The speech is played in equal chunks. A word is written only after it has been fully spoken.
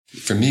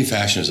For me,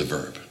 fashion is a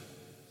verb.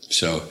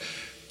 So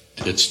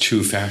it's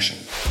to fashion.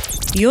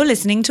 You're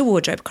listening to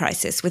Wardrobe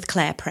Crisis with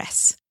Claire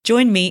Press.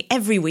 Join me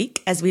every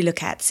week as we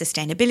look at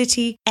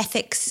sustainability,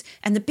 ethics,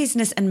 and the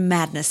business and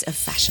madness of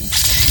fashion.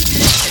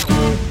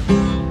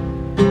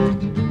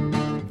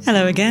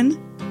 Hello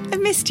again.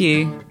 I've missed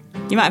you.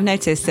 You might have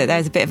noticed that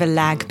there's a bit of a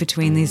lag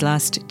between these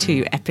last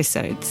two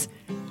episodes.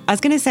 I was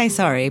going to say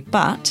sorry,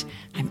 but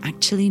I'm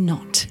actually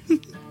not.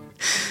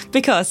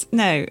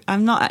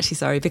 I'm not actually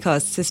sorry,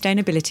 because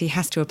sustainability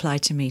has to apply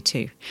to me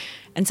too.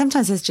 And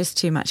sometimes there's just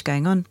too much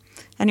going on.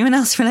 Anyone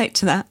else relate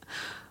to that?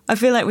 I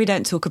feel like we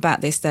don't talk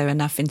about this, though,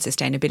 enough in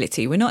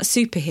sustainability. We're not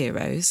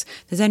superheroes.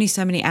 There's only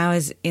so many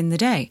hours in the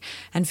day.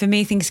 And for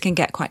me, things can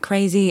get quite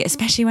crazy,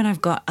 especially when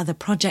I've got other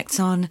projects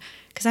on,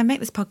 because I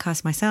make this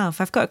podcast myself.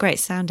 I've got a great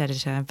sound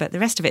editor, but the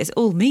rest of it is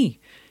all me.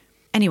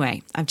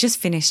 Anyway, I've just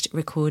finished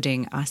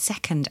recording our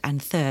second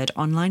and third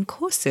online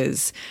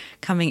courses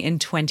coming in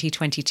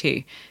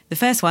 2022. The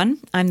first one,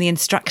 I'm the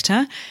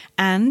instructor,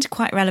 and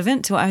quite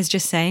relevant to what I was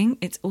just saying,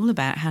 it's all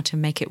about how to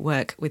make it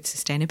work with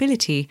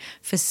sustainability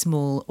for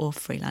small or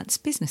freelance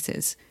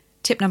businesses.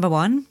 Tip number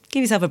 1,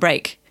 give yourself a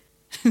break.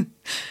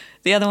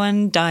 The other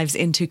one dives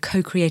into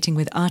co-creating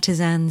with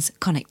artisans,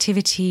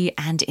 connectivity,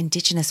 and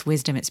Indigenous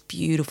wisdom. It's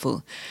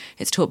beautiful.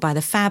 It's taught by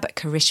the fab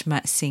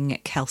Karishma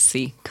Singh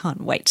Kelsey.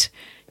 Can't wait.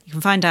 You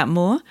can find out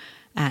more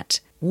at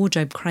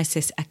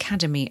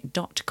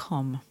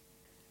wardrobecrisisacademy.com.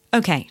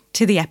 Okay,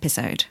 to the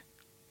episode.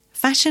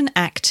 Fashion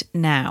Act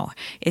Now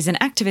is an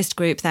activist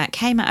group that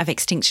came out of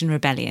Extinction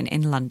Rebellion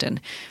in London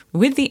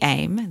with the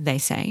aim, they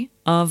say,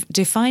 of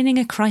defining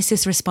a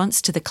crisis response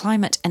to the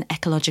climate and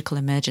ecological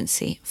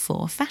emergency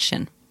for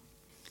fashion.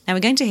 Now we're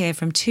going to hear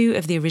from two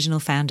of the original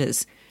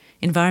founders,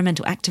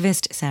 environmental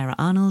activist Sarah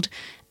Arnold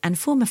and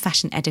former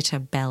fashion editor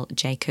Belle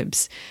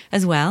Jacobs,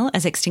 as well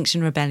as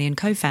Extinction Rebellion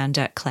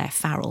co-founder Claire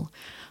Farrell,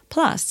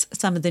 plus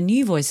some of the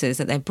new voices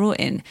that they've brought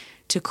in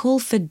to call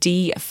for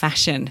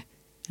de-fashion.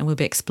 And we'll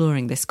be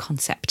exploring this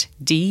concept,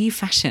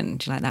 de-fashion.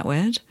 Do you like that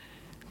word?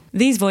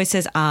 These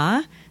voices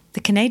are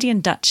the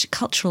Canadian-Dutch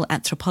cultural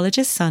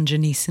anthropologist Sandra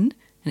Neeson,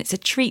 and it's a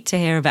treat to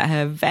hear about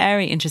her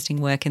very interesting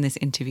work in this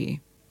interview,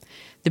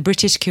 the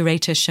British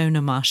curator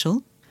Shona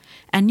Marshall,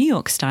 and New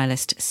York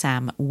stylist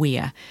Sam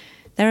Weir.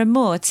 There are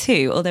more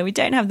too, although we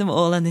don't have them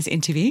all on this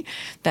interview.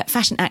 But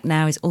Fashion Act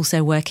Now is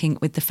also working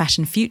with the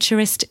fashion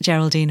futurist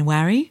Geraldine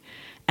Wary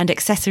and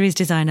accessories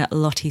designer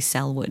Lottie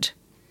Selwood.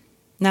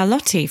 Now,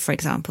 Lottie, for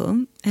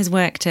example, has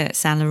worked at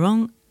Saint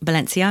Laurent,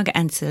 Balenciaga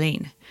and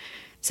Celine.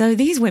 So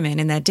these women,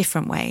 in their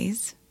different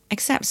ways,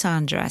 except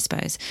Sandra, I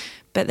suppose,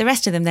 but the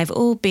rest of them, they've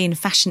all been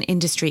fashion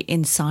industry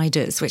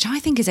insiders, which I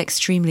think is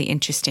extremely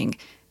interesting.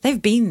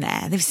 They've been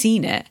there, they've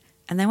seen it,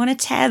 and they want to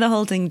tear the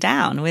whole thing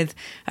down with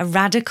a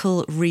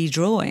radical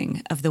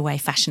redrawing of the way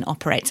fashion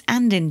operates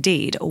and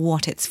indeed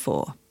what it's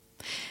for.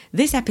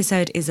 This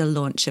episode is a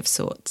launch of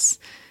sorts.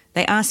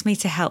 They asked me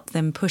to help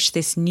them push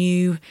this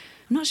new,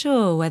 I'm not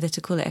sure whether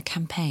to call it a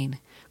campaign,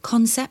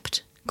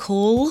 concept,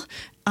 call,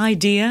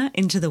 idea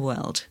into the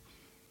world.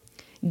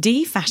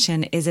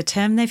 De-fashion is a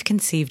term they've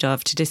conceived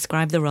of to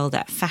describe the role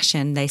that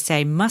fashion, they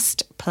say,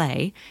 must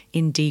play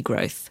in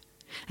degrowth.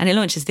 And it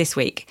launches this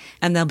week,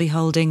 and they'll be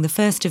holding the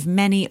first of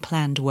many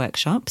planned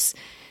workshops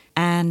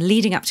and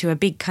leading up to a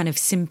big kind of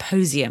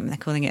symposium. They're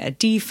calling it a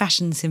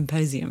de-fashion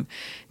symposium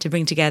to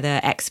bring together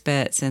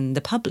experts and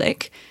the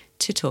public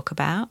to talk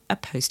about a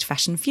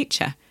post-fashion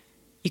future.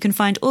 You can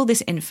find all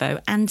this info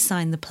and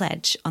sign the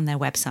pledge on their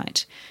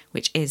website,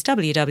 which is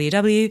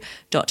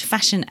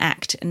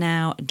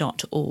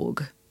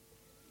www.fashionactnow.org.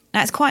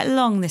 Now, it's quite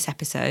long, this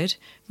episode.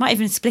 Might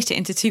even split it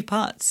into 2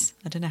 parts.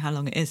 I don't know how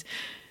long it is,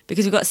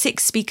 because we've got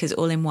 6 speakers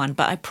all in one,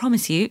 but I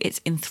promise you it's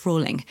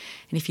enthralling.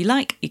 And if you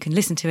like, you can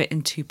listen to it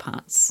in 2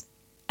 parts.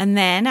 And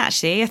then,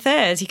 actually, a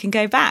third, you can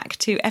go back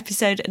to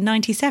episode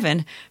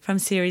 97 from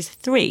series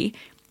 3,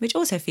 which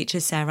also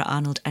features Sarah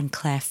Arnold and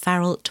Claire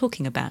Farrell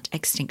talking about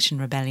Extinction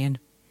Rebellion.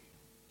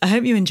 I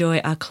hope you enjoy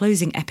our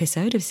closing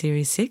episode of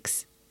series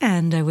 6,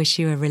 and I wish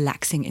you a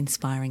relaxing,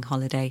 inspiring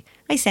holiday.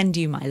 I send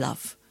you my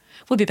love.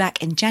 We'll be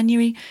back in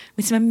January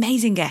with some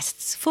amazing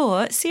guests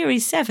for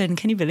series 7,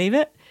 can you believe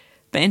it?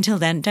 But until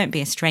then, don't be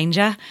a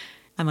stranger.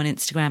 I'm on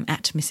Instagram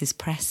at Mrs.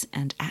 Press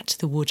and at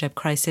The Wardrobe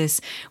Crisis.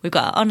 We've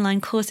got our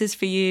online courses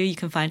for you. You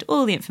can find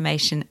all the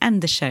information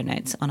and the show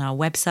notes on our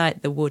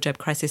website,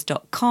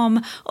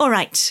 thewardrobecrisis.com. All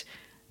right,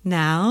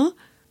 now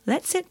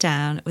let's sit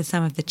down with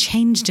some of the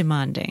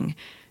change-demanding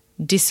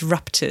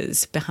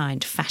disruptors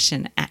behind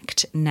Fashion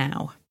Act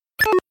Now.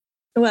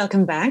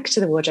 Welcome back to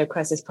the Wardrobe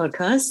Crisis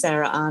podcast,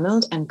 Sarah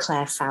Arnold and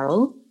Claire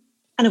Farrell.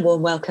 And a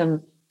warm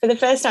welcome for the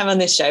first time on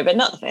this show, but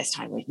not the first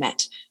time we've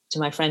met, to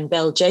my friend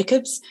Belle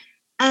Jacobs,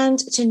 and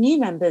to new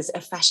members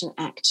of Fashion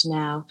Act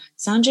Now,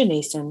 Sandra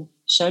Neeson,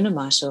 Shona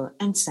Marshall,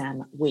 and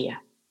Sam Weir.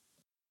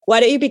 Why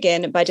don't you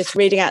begin by just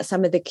reading out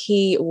some of the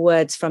key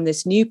words from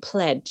this new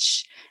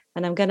pledge?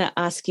 And I'm going to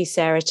ask you,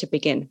 Sarah, to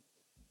begin.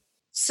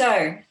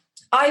 So,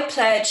 I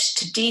pledge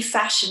to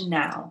de-fashion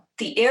now.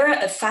 The era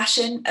of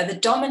fashion of a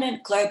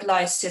dominant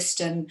globalized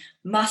system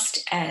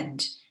must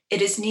end.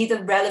 It is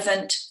neither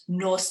relevant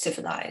nor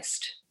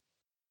civilized.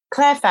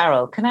 Claire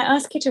Farrell, can I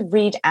ask you to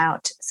read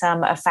out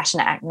some of Fashion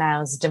Act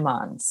Now's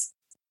demands?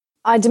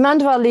 I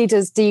demand of our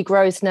leaders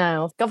degrowth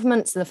now.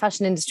 Governments and the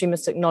fashion industry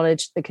must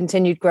acknowledge the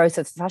continued growth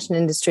of the fashion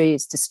industry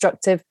is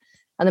destructive,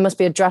 and there must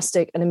be a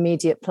drastic and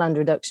immediate planned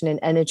reduction in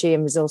energy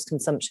and resource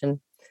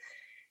consumption.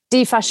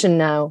 Defashion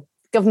now.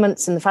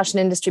 Governments and the fashion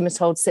industry must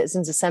hold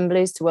citizens'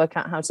 assemblies to work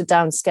out how to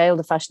downscale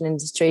the fashion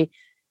industry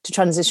to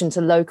transition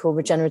to local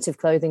regenerative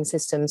clothing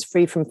systems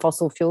free from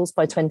fossil fuels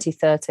by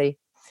 2030.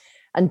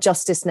 And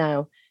justice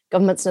now.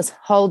 Governments must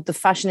hold the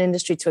fashion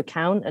industry to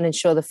account and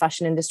ensure the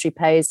fashion industry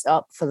pays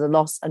up for the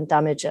loss and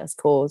damage it has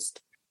caused.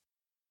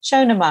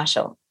 Shona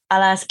Marshall,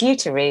 I'll ask you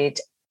to read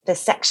the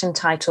section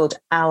titled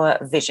Our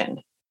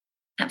Vision.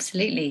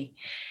 Absolutely.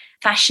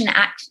 Fashion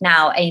Act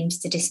Now aims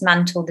to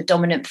dismantle the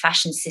dominant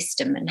fashion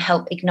system and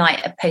help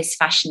ignite a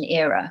post-fashion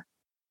era.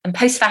 And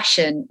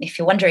post-fashion, if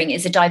you're wondering,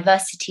 is a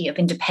diversity of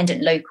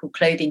independent local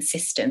clothing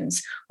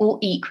systems, all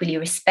equally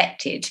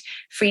respected,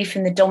 free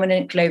from the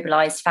dominant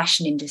globalized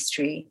fashion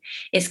industry.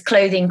 It's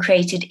clothing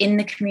created in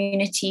the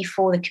community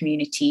for the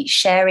community,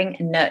 sharing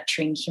and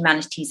nurturing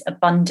humanity's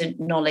abundant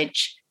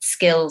knowledge,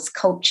 skills,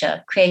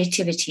 culture,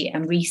 creativity,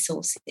 and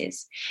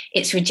resources.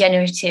 It's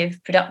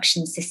regenerative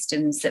production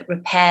systems that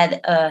repair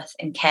the earth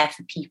and care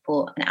for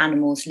people and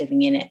animals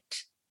living in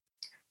it.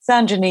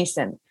 Sandra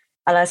Neeson,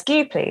 I'll ask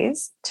you,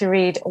 please, to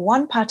read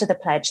one part of the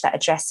pledge that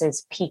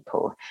addresses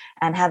people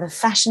and how the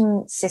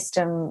fashion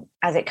system,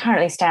 as it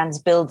currently stands,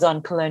 builds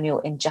on colonial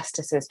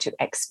injustices to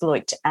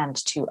exploit and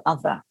to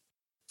other.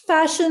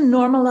 Fashion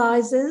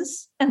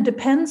normalizes and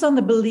depends on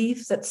the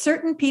belief that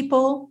certain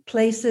people,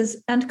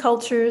 places, and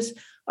cultures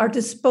are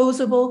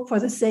disposable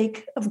for the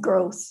sake of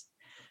growth.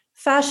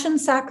 Fashion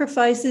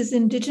sacrifices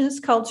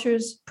Indigenous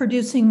cultures,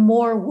 producing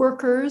more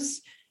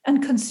workers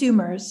and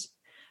consumers.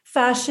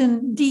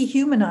 Fashion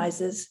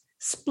dehumanizes,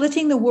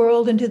 splitting the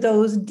world into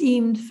those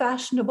deemed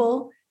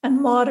fashionable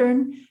and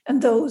modern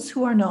and those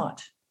who are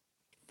not.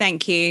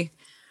 Thank you.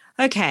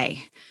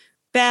 Okay.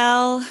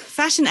 Belle,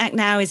 Fashion Act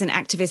Now is an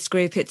activist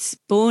group. It's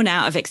born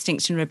out of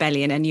Extinction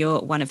Rebellion, and you're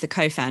one of the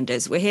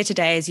co-founders. We're here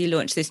today as you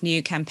launch this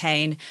new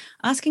campaign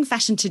asking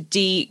fashion to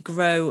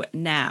degrow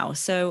now.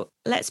 So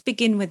let's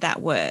begin with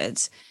that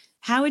word.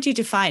 How would you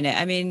define it?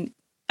 I mean,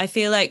 I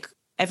feel like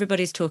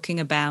everybody's talking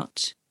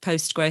about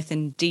post-growth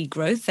and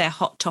degrowth. They're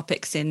hot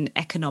topics in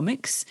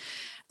economics.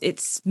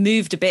 It's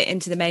moved a bit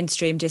into the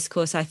mainstream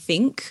discourse, I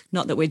think,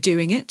 not that we're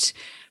doing it,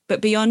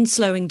 but beyond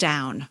slowing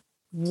down,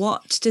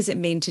 what does it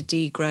mean to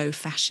degrow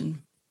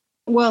fashion?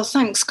 Well,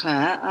 thanks,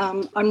 Claire.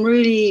 I'm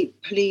really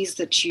pleased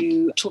that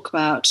you talk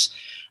about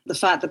the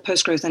fact that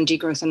post-growth and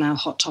degrowth are now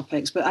hot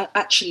topics, but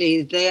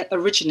actually they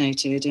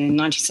originated in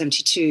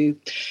 1972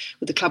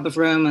 with the Club of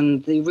Rome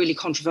and the really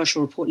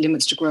controversial report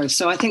Limits to Growth.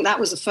 So I think that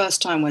was the first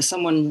time where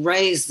someone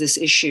raised this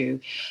issue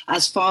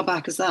as far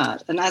back as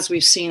that. And as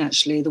we've seen,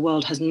 actually, the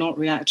world has not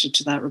reacted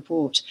to that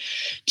report.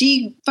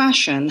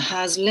 Defashion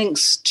has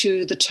links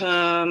to the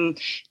term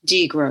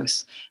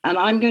degrowth. And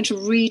I'm going to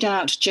read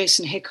out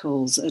Jason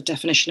Hickel's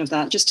definition of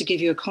that, just to give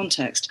you a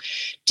context.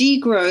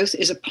 Degrowth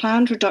is a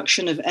planned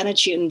reduction of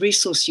energy and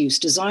resource use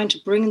designed to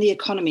bring the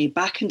economy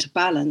back into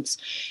balance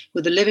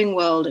with the living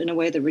world in a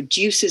way that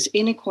reduces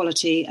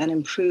inequality and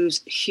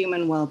improves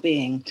human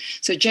well-being.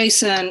 So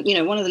Jason,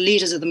 one of the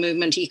leaders of the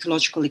movement,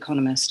 ecological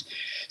economist.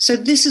 So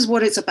this is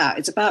what it's about.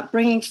 It's about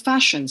bringing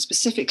fashion,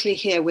 specifically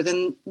here,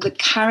 within the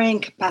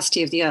carrying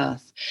capacity of the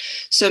earth.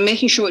 So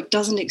making sure it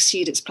doesn't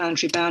exceed its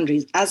planetary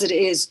boundaries, as it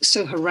is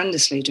so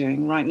horrendously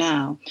doing right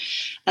now.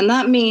 And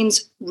that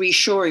means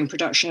reshoring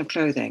production of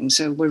clothing.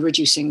 So we're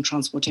reducing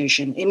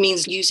transportation. It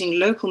means using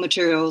local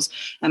materials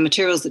and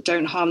materials that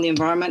don't harm the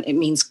environment. It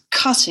means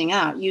cutting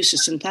out use of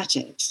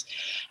synthetics.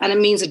 And it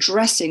means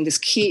addressing this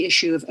key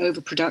issue of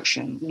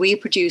overproduction. We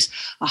produce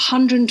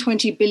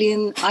 120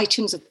 billion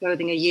items of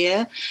clothing a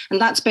year,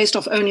 and that's based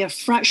off only a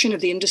fraction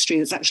of the industry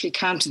that's actually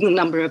counting the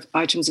number of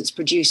items it's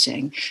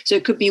producing. So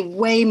it could be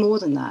way more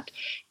than that.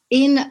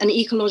 In an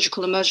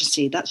ecological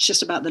emergency, that's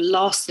just about the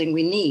last thing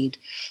we need.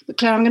 But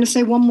Claire, I'm going to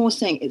say one more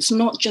thing. It's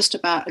not just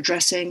about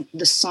addressing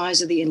the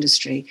size of the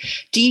industry.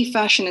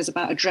 Defashion is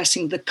about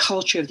addressing the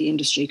culture of the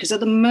industry, because at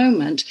the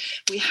moment,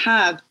 we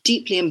have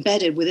deeply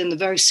embedded within the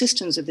very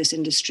systems of this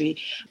industry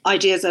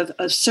ideas of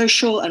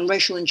social and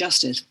racial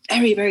injustice,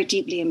 very, very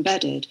deeply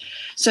embedded.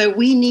 So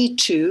we need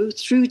to,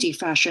 through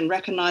defashion,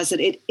 recognize that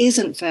it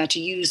isn't fair to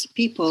use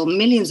people,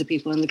 millions of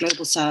people in the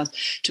global south,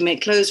 to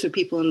make clothes for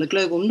people in the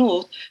global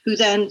north, who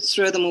then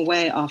throw them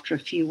away after a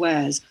few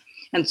wears.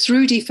 And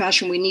through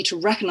defashion, we need to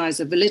recognize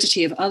the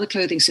validity of other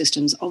clothing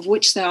systems, of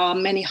which there are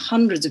many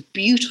hundreds of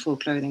beautiful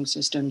clothing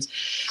systems.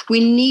 We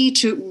need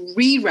to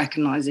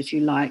re-recognize, if you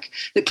like,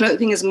 that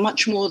clothing is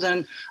much more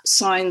than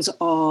signs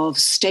of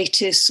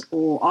status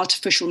or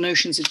artificial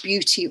notions of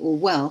beauty or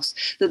wealth,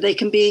 that they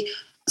can be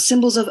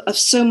symbols of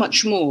so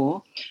much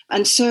more.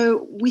 And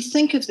so we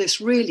think of this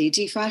really,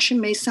 defashion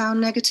may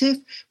sound negative.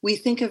 We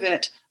think of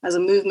it as a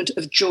movement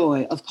of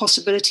joy, of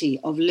possibility,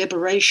 of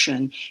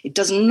liberation. It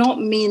does not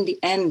mean the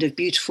end of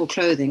beautiful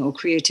clothing or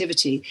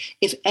creativity.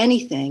 If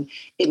anything,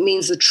 it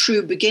means the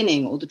true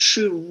beginning or the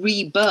true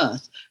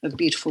rebirth of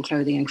beautiful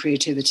clothing and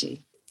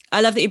creativity. I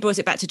love that you brought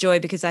it back to joy,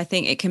 because I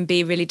think it can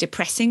be really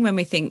depressing when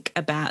we think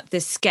about the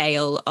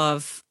scale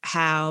of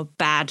how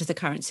bad the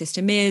current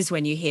system is,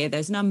 when you hear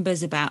those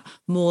numbers about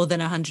more than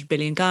 100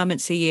 billion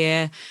garments a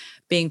year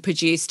being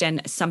produced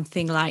and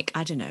something like,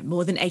 I don't know,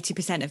 more than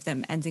 80% of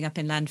them ending up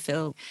in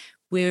landfill.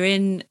 We're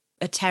in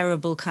a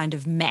terrible kind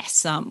of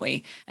mess, aren't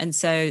we? And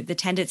so the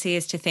tendency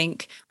is to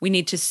think we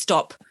need to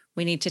stop,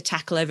 we need to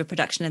tackle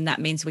overproduction, and that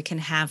means we can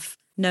have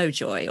no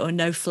joy or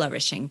no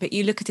flourishing. But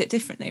you look at it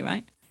differently,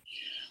 right?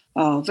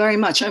 Oh, very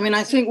much. I mean,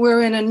 I think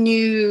we're in a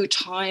new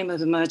time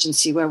of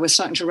emergency where we're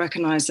starting to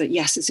recognize that,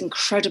 yes, it's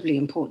incredibly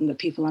important that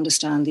people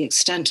understand the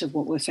extent of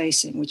what we're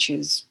facing, which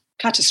is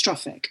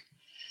catastrophic.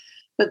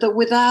 But that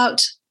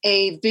without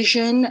a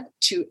vision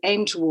to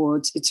aim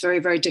towards, it's very,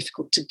 very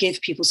difficult to give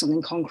people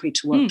something concrete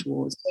to work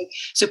towards.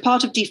 So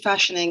part of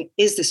defashioning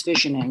is this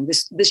visioning,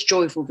 this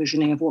joyful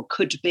visioning of what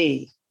could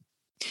be.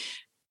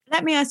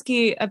 Let me ask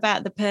you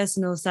about the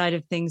personal side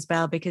of things,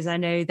 Belle, because I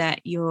know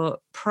that your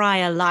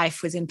prior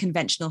life was in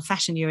conventional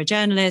fashion. You're a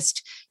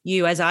journalist.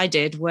 You, as I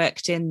did,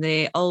 worked in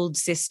the old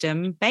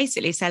system,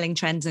 basically selling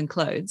trends and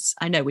clothes.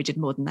 I know we did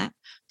more than that,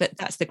 but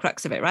that's the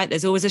crux of it, right?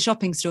 There's always a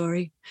shopping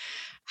story.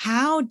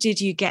 How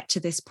did you get to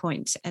this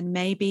point? And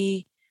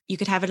maybe you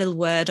could have a little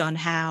word on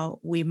how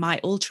we might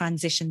all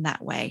transition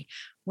that way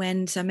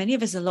when so many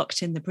of us are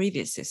locked in the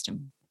previous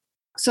system.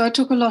 So I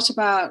talk a lot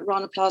about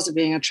Rana Plaza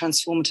being a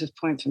transformative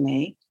point for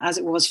me, as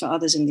it was for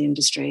others in the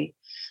industry.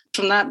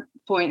 From that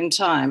point in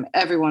time,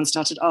 everyone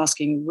started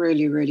asking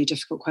really, really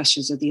difficult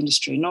questions of the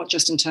industry, not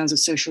just in terms of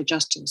social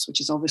justice,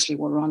 which is obviously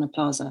what Rana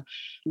Plaza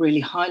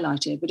really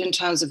highlighted, but in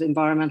terms of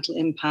environmental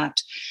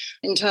impact,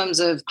 in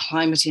terms of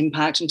climate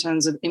impact, in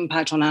terms of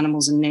impact on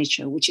animals and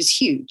nature, which is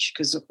huge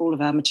because all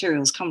of our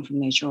materials come from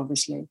nature,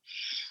 obviously.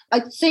 I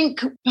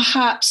think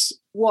perhaps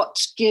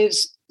what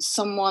gives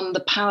someone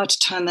the power to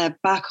turn their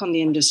back on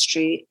the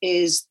industry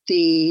is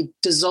the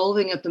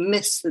dissolving of the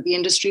myths that the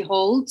industry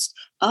holds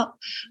up.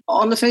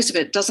 On the face of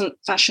it, doesn't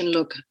fashion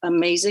look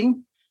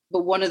amazing?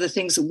 But one of the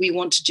things that we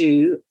want to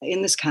do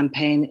in this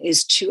campaign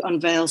is to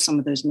unveil some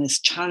of those myths,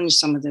 challenge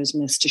some of those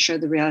myths, to show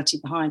the reality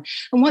behind.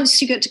 And once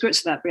you get to grips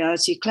with that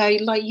reality, Claire,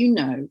 like you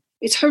know,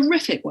 it's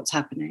horrific what's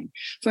happening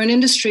for an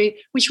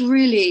industry which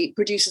really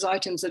produces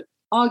items that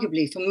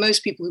arguably, for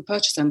most people who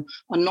purchase them,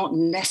 are not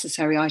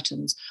necessary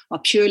items, are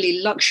purely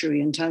luxury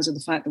in terms of the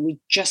fact that we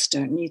just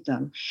don't need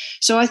them.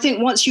 So I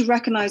think once you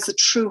recognize the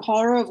true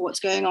horror of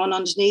what's going on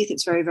underneath,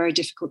 it's very, very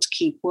difficult to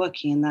keep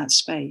working in that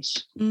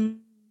space.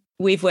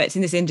 We've worked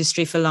in this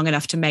industry for long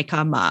enough to make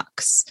our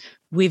marks.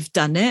 We've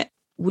done it.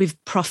 We've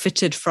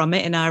profited from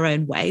it in our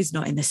own ways,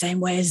 not in the same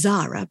way as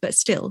Zara, but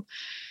still.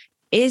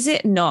 Is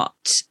it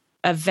not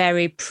a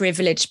very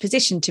privileged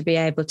position to be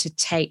able to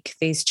take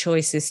these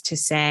choices to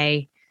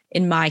say,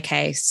 in my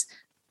case,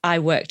 I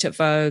worked at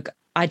Vogue.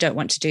 I don't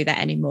want to do that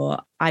anymore.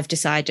 I've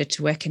decided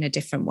to work in a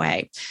different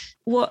way.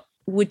 What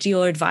would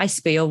your advice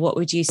be, or what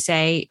would you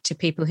say to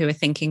people who are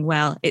thinking,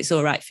 well, it's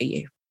all right for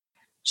you?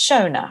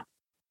 Shona.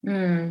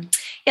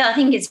 Yeah, I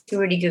think it's a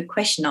really good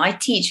question. I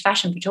teach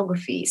fashion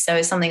photography, so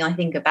it's something I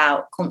think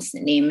about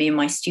constantly, and me and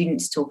my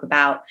students talk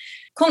about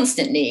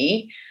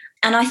constantly.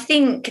 And I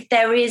think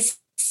there is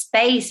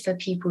space for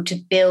people to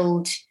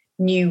build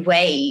new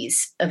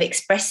ways of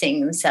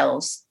expressing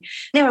themselves.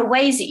 There are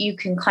ways that you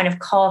can kind of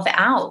carve it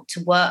out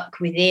to work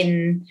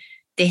within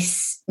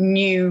this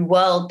new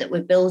world that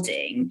we're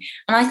building.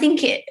 And I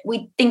think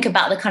we think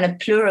about the kind of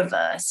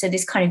pluriverse, so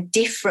there's kind of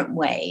different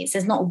ways.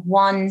 There's not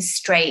one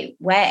straight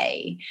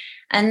way.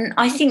 And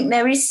I think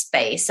there is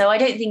space. So I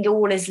don't think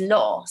all is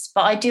lost,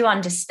 but I do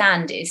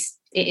understand it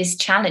is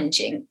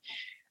challenging.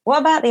 What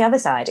about the other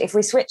side? If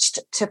we switched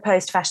to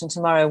post-fashion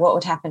tomorrow, what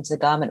would happen to the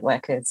garment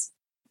workers?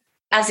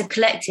 As a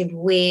collective,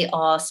 we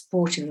are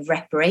supportive of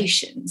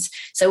reparations.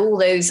 So all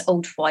those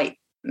old white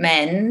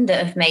men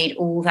that have made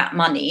all that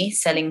money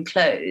selling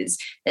clothes,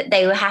 that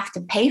they will have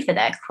to pay for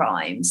their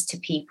crimes to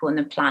people on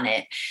the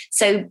planet.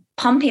 So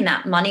pumping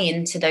that money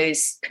into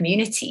those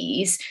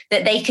communities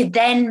that they could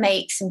then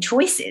make some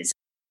choices.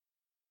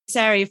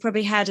 Sarah, you've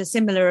probably had a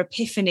similar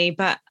epiphany,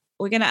 but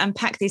we're going to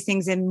unpack these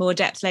things in more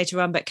depth later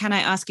on. But can I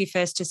ask you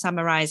first to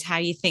summarize how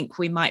you think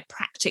we might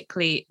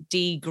practically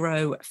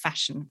degrow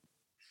fashion?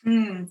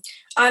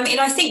 I mean,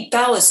 I think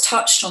Belle has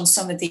touched on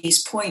some of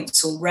these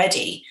points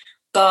already,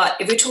 but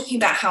if we're talking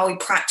about how we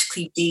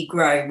practically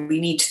degrow, we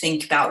need to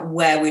think about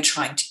where we're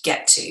trying to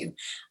get to.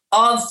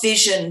 Our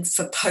vision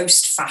for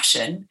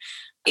post-fashion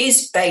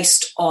is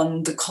based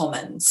on the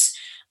commons.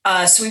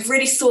 So we've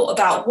really thought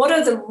about what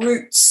are the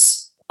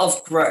roots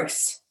of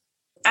growth.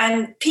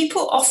 And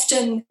people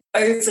often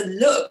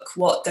overlook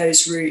what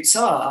those roots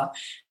are.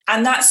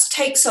 And that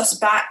takes us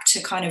back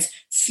to kind of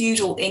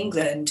feudal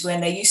England,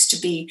 when there used to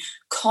be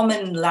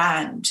common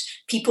land.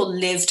 People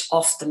lived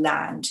off the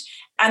land.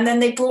 And then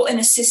they brought in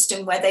a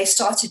system where they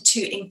started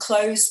to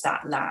enclose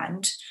that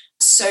land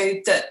so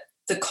that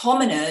the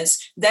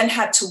commoners then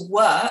had to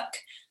work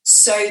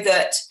so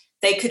that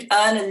they could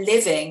earn a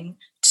living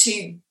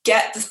to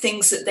get the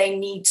things that they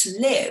need to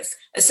live.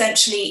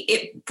 Essentially,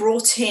 it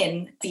brought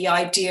in the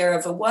idea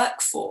of a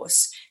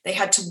workforce. They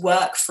had to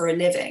work for a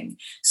living.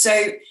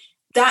 So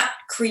that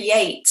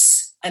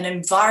creates an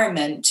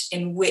environment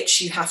in which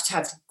you have to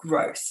have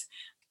growth.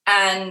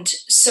 And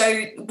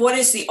so what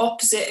is the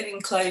opposite of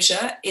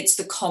enclosure? It's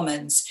the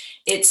commons.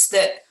 It's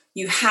that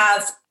you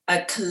have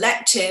a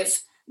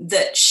collective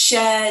that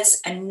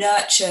shares and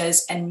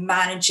nurtures and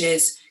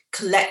manages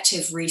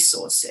collective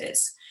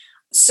resources.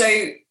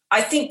 So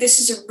I think this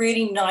is a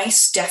really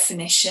nice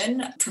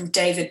definition from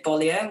David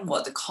Bollier and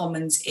what the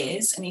commons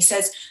is. And he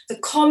says, the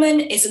common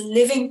is a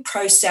living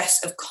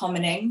process of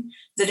commoning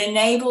that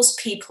enables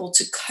people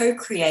to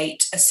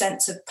co-create a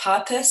sense of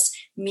purpose,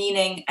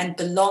 meaning, and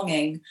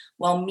belonging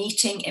while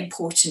meeting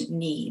important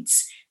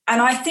needs.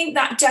 And I think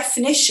that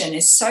definition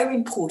is so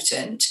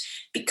important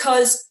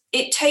because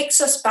it takes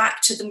us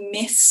back to the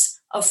myths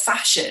of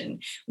fashion.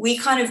 We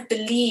kind of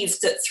believe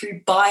that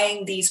through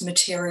buying these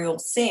material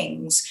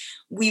things,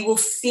 we will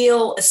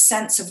feel a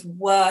sense of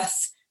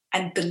worth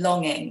and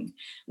belonging,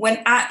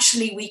 when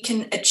actually we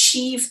can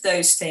achieve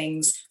those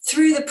things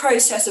through the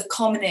process of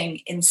commoning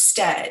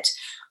instead.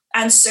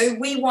 And so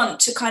we want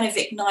to kind of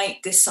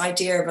ignite this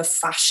idea of a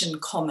fashion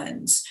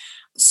commons.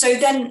 So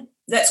then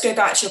let's go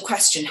back to your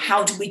question,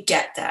 how do we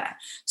get there?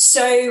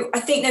 So I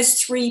think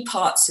there's three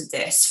parts of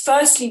this.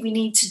 Firstly, we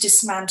need to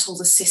dismantle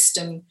the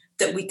system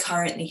that we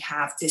currently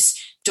have, this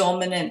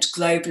dominant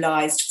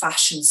globalized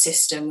fashion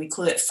system. We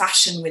call it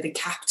fashion with a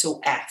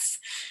capital F.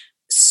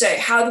 So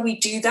how do we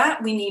do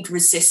that? We need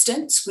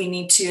resistance. We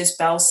need to, as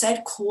Belle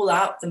said, call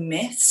out the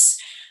myths.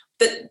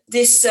 But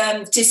this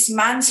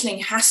dismantling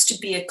has to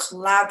be a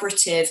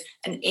collaborative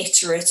and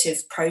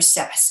iterative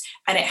process,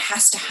 and it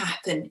has to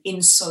happen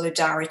in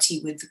solidarity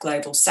with the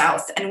Global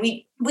South. And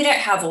we don't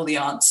have all the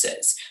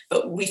answers,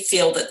 but we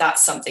feel that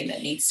that's something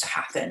that needs to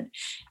happen.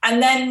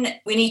 And then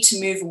we need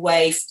to move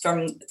away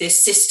from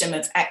this system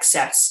of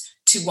excess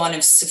to one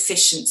of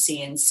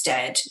sufficiency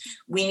instead.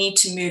 We need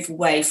to move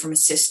away from a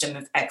system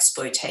of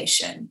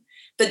exploitation.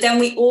 But then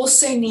we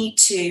also need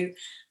to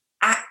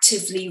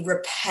actively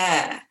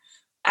repair.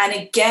 And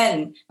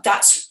again,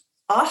 that's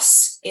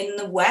us in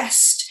the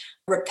West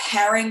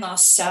repairing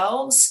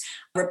ourselves,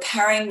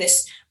 repairing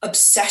this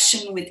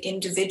obsession with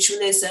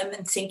individualism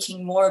and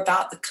thinking more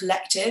about the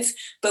collective.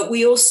 But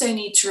we also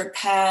need to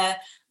repair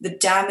the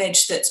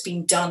damage that's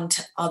been done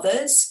to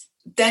others.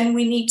 Then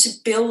we need to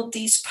build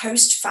these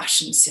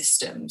post-fashion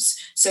systems.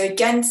 So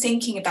again,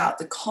 thinking about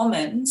the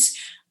commons,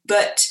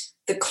 but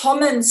the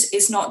commons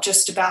is not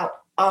just about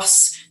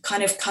us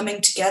kind of coming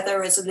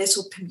together as a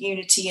little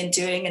community and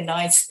doing a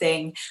nice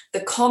thing. The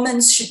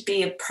commons should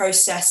be a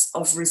process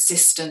of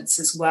resistance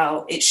as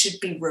well. It should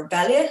be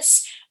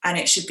rebellious, and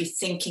it should be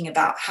thinking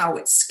about how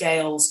it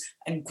scales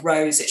and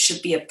grows. It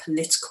should be a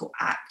political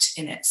act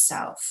in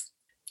itself.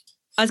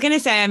 I was going to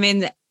say, I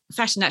mean,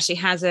 fashion actually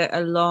has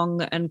a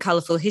long and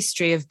colourful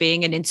history of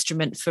being an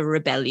instrument for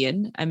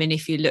rebellion. I mean,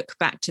 if you look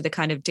back to the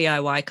kind of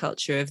DIY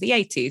culture of the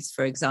 80s,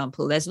 for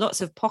example, there's lots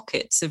of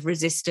pockets of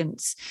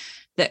resistance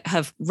that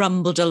have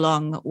rumbled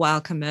along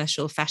while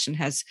commercial fashion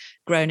has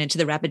grown into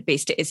the rabid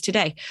beast it is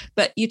today.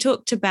 But you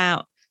talked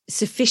about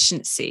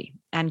sufficiency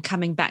and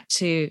coming back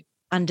to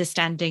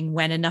understanding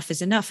when enough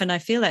is enough. And I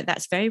feel like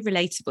that's very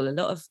relatable.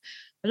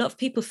 A lot of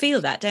people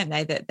feel that, don't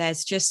they? That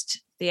there's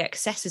just the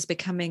excess is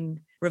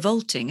becoming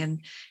revolting.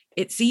 And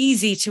it's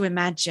easy to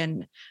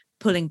imagine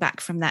pulling back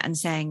from that and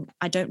saying,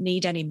 I don't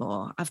need any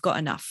more. I've got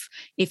enough,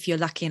 if you're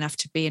lucky enough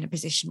to be in a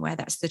position where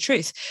that's the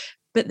truth.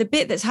 But the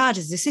bit that's hard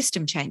is the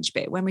system change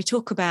bit. When we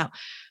talk about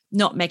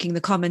not making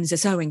the commons a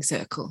sewing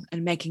circle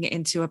and making it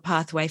into a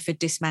pathway for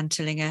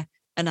dismantling an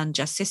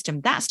unjust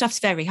system, that stuff's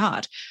very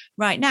hard.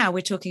 Right now,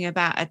 we're talking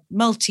about a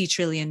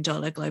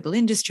multi-trillion-dollar global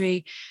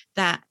industry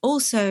that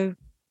also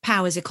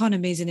powers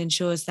economies and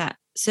ensures that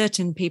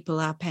certain people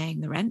are paying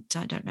the rent.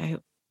 I don't know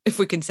if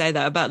we can say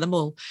that about them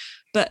all.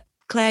 But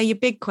Claire, your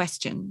big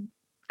question,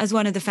 as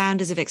one of the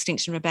founders of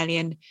Extinction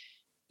Rebellion,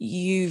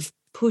 you've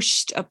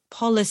pushed a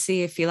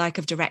policy, if you like,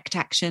 of direct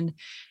action.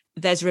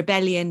 There's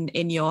rebellion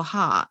in your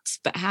heart,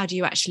 but how do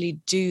you actually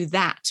do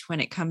that when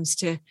it comes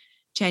to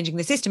changing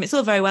the system? It's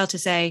all very well to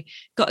say,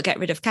 got to get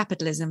rid of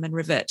capitalism and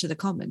revert to the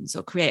commons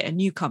or create a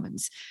new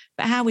commons,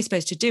 but how are we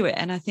supposed to do it?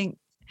 And I think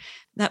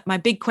that my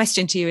big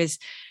question to you is,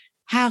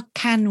 how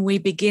can we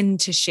begin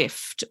to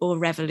shift or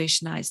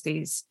revolutionize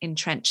these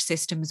entrenched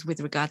systems with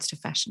regards to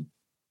fashion?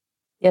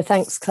 Yeah,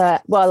 thanks,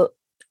 Claire. Well,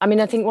 I mean,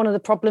 I think one of the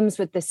problems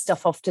with this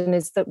stuff often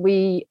is that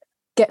we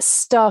get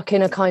stuck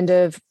in a kind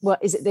of, well,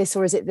 is it this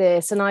or is it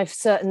this? And I've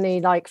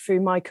certainly, like,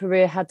 through my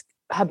career had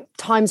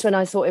times when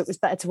I thought it was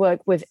better to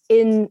work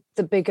within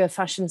the bigger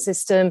fashion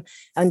system,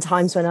 and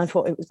times when I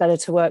thought it was better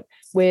to work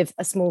with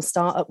a small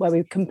startup where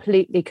we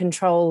completely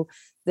control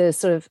the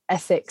sort of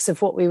ethics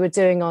of what we were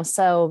doing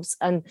ourselves.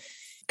 And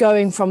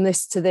going from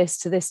this to this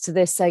to this to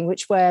this, saying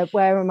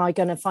where am I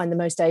going to find the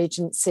most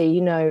agency,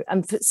 you know?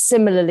 And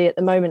similarly at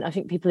the moment, I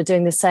think people are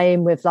doing the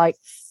same with like,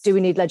 do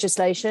we need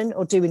legislation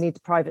or do we need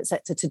the private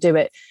sector to do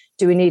it?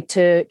 Do we need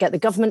to get the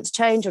government to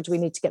change or do we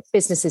need to get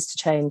businesses to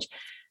change?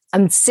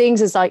 And seeing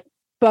as like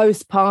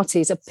both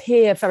parties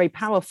appear very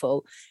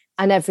powerful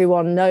and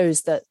everyone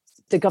knows that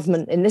the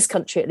government in this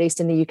country, at least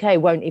in the UK,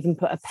 won't even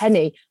put a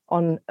penny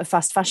on a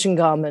fast fashion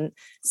garment.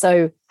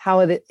 So how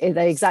are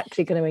they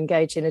exactly going to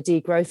engage in a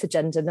degrowth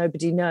agenda?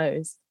 Nobody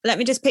knows. Let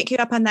me just pick you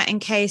up on that in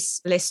case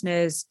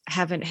listeners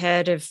haven't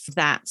heard of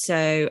that.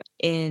 So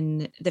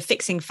in the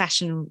Fixing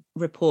Fashion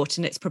report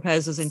and its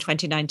proposals in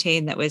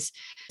 2019 that was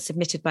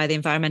submitted by the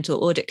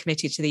Environmental Audit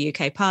Committee to the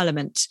UK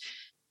Parliament,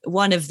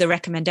 one of the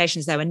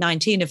recommendations, there were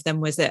 19 of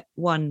them, was that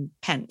 1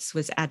 pence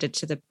was added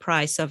to the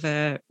price of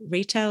a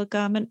retail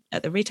garment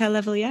at the retail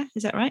level. Yeah,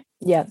 is that right?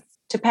 Yeah.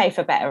 To pay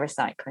for better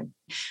recycling.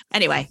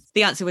 Anyway,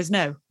 the answer was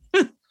no,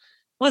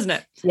 wasn't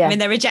it? Yeah. I mean,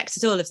 they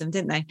rejected all of them,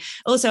 didn't they?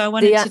 Also, I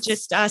wanted to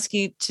just ask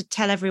you to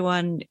tell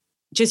everyone,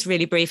 just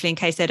really briefly, in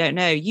case they don't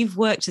know, you've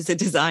worked as a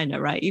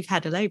designer, right? You've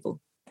had a label.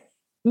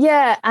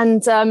 Yeah,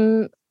 and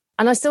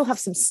I still have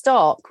some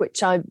stock,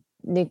 which I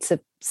need to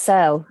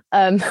sell.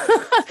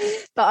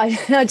 But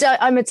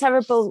I'm a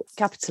terrible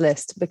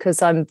capitalist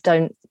because I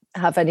don't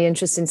have any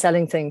interest in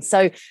selling things. So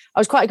I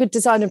was quite a good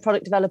designer and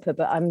product developer,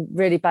 but I'm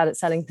really bad at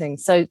selling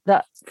things. So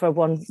that for a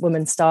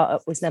one-woman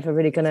startup was never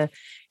really going to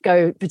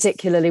go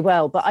particularly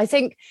well. But I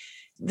think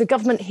the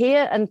government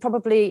here, and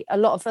probably a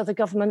lot of other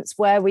governments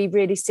where we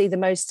really see the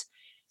most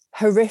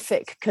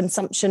horrific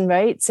consumption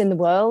rates in the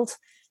world,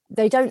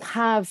 they don't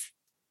have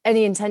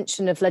any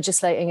intention of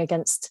legislating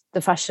against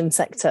the fashion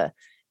sector.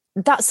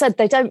 That said,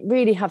 they don't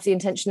really have the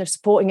intention of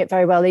supporting it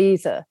very well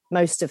either,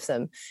 most of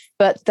them.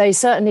 But they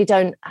certainly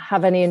don't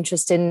have any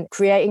interest in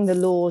creating the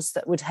laws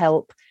that would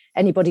help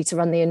anybody to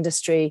run the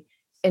industry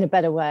in a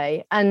better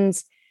way.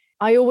 And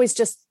I always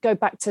just go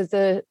back to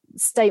the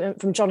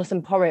statement from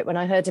Jonathan Porritt when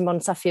I heard him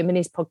on Safia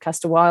Mini's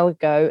podcast a while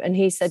ago. And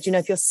he said, you know,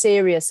 if you're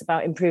serious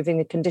about improving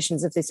the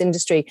conditions of this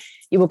industry,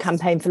 you will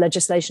campaign for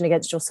legislation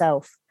against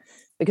yourself,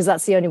 because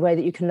that's the only way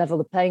that you can level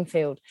the playing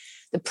field.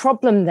 The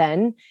problem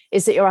then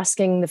is that you're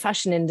asking the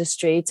fashion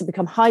industry to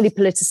become highly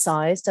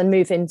politicized and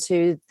move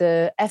into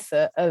the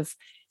effort of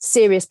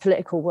serious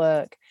political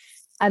work.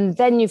 And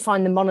then you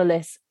find the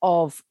monolith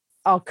of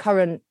our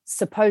current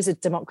supposed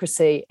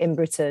democracy in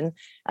Britain.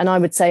 And I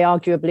would say,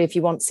 arguably, if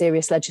you want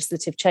serious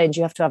legislative change,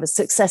 you have to have a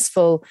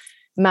successful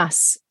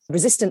mass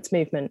resistance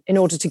movement in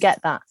order to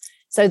get that.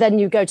 So then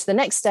you go to the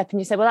next step and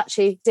you say, well,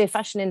 actually, dear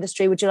fashion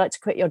industry, would you like to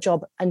quit your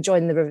job and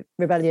join the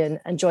rebellion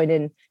and join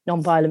in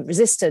non-violent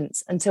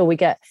resistance until we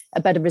get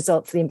a better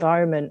result for the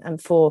environment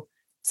and for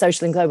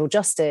social and global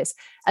justice?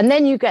 And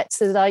then you get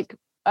to like,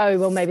 oh,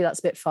 well, maybe that's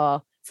a bit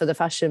far for the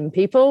fashion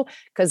people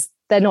because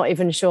they're not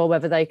even sure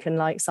whether they can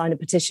like sign a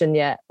petition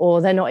yet,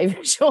 or they're not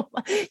even sure,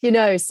 you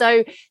know.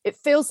 So it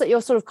feels that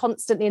you're sort of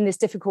constantly in this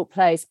difficult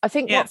place. I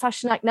think what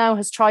Fashion Act Now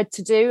has tried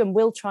to do and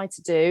will try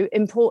to do,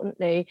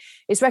 importantly,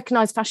 is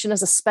recognise fashion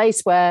as a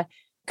space where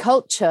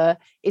culture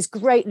is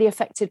greatly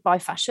affected by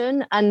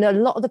fashion, and a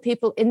lot of the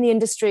people in the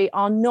industry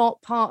are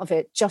not part of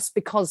it just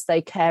because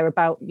they care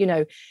about, you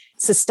know,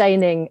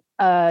 sustaining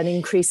an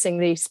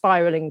increasingly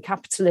spiraling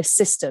capitalist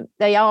system.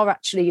 They are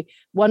actually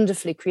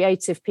wonderfully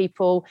creative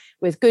people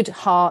with good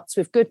hearts,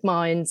 with good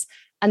minds,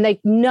 and they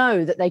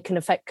know that they can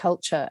affect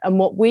culture. And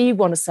what we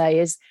want to say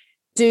is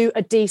do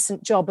a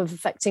decent job of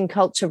affecting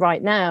culture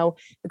right now,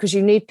 because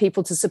you need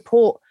people to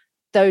support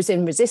those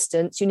in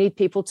resistance. You need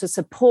people to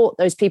support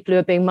those people who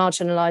are being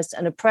marginalized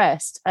and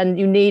oppressed. And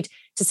you need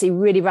to see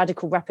really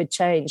radical, rapid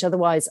change.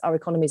 Otherwise, our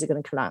economies are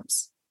going to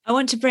collapse. I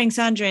want to bring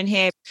Sandra in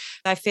here.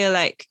 I feel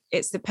like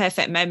it's the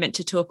perfect moment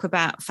to talk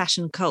about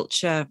fashion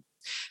culture,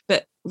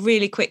 but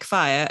really quick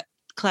fire.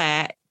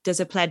 Claire,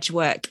 does a pledge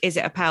work? Is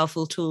it a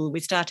powerful tool?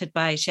 We started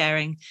by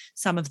sharing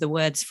some of the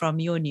words from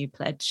your new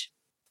pledge.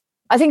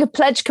 I think a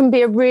pledge can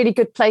be a really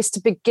good place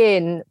to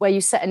begin, where you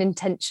set an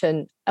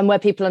intention and where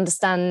people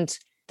understand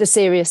the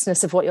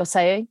seriousness of what you're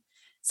saying.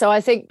 So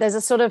I think there's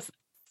a sort of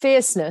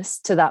fierceness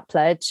to that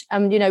pledge.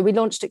 And, you know, we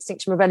launched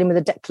Extinction Rebellion with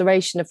a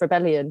declaration of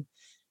rebellion.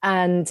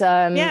 And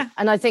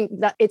I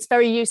think that it's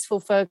very useful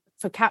for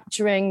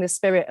capturing the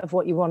spirit of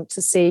what you want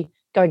to see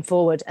going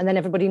forward. And then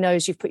everybody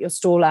knows you've put your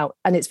stall out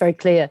and it's very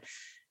clear.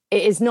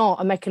 It is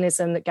not a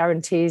mechanism that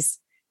guarantees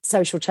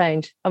social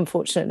change,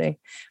 unfortunately.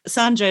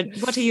 Sandra,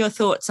 what are your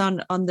thoughts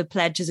on the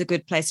pledge as a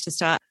good place to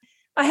start?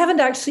 I haven't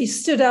actually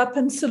stood up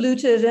and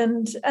saluted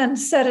and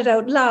said it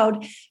out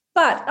loud,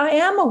 but I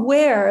am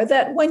aware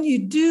that when you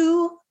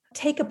do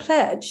take a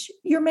pledge,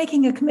 you're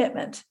making a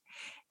commitment.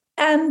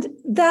 And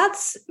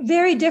that's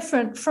very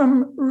different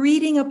from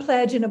reading a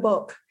pledge in a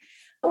book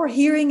or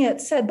hearing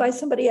it said by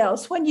somebody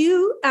else. When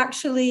you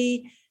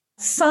actually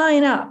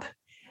sign up,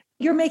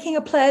 you're making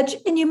a pledge,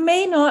 and you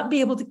may not be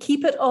able to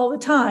keep it all the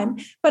time,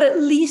 but at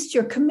least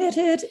you're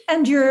committed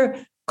and you're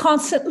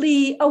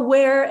constantly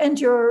aware and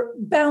you're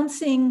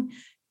bouncing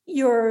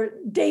your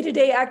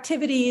day-to-day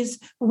activities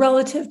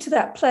relative to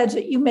that pledge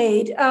that you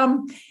made.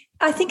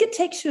 I think it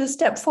takes you a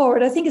step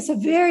forward. I think it's a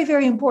very,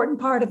 very important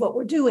part of what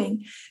we're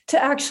doing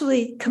to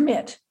actually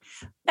commit.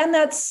 And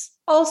that's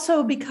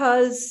also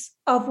because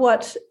of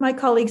what my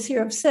colleagues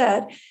here have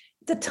said.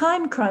 The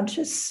time crunch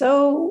is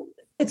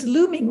it's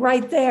looming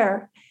right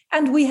there.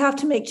 And we have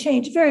to make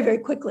change very, very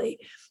quickly.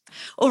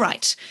 All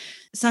right.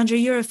 Sandra,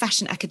 you're a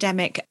fashion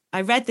academic.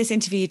 I read this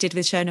interview you did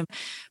with Shona.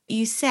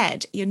 You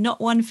said you're not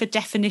one for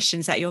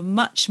definitions, that you're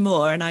much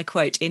more, and I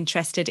quote,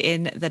 interested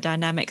in the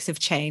dynamics of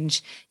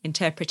change,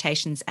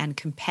 interpretations and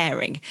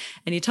comparing.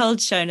 And you told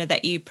Shona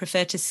that you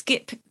prefer to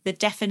skip the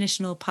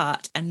definitional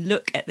part and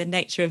look at the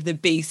nature of the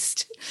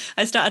beast.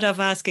 I started off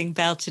asking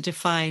Belle to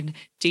define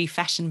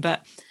defashion,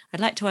 but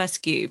I'd like to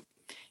ask you,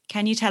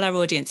 can you tell our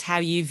audience how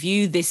you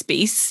view this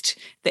beast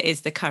that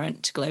is the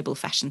current global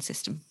fashion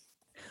system?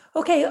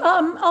 Okay,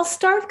 I'll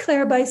start,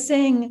 Claire, by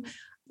saying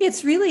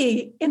it's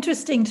really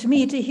interesting to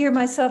me to hear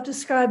myself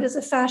described as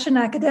a fashion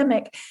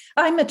academic.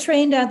 I'm a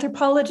trained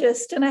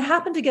anthropologist, and I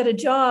happen to get a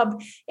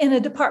job in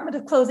a department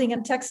of clothing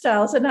and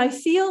textiles. And I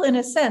feel, in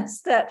a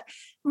sense, that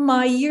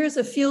my years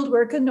of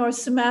fieldwork in North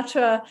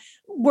Sumatra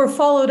were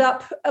followed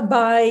up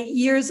by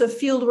years of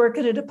fieldwork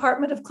in a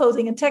department of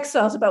clothing and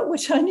textiles, about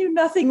which I knew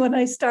nothing when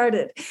I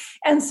started.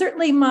 And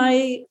certainly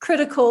my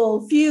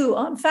critical view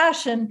on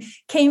fashion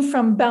came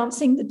from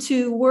bouncing the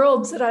two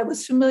worlds that I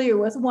was familiar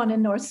with, one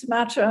in North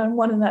Sumatra and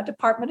one in that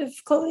department of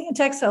clothing and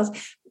textiles,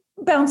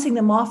 bouncing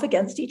them off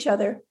against each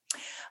other.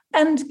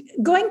 And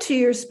going to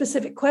your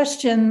specific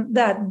question,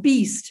 that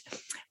beast,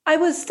 I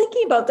was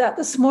thinking about that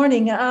this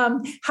morning,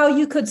 how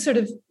you could sort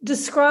of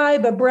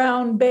describe a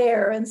brown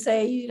bear and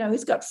say,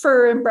 he's got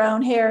fur and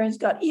brown hair and he's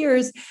got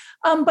ears,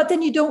 but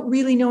then you don't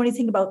really know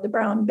anything about the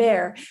brown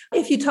bear.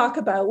 If you talk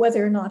about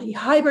whether or not he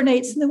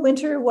hibernates in the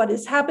winter, what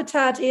his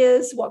habitat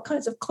is, what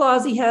kinds of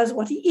claws he has,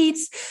 what he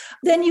eats,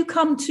 then you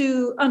come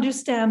to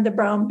understand the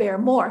brown bear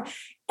more.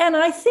 And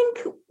I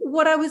think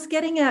what I was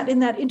getting at in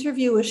that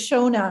interview with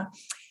Shona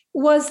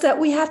was that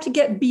we have to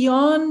get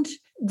beyond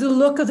the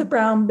look of the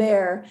brown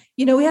bear.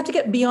 We have to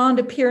get beyond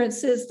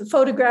appearances, the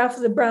photograph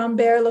of the brown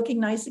bear looking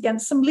nice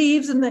against some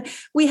leaves. And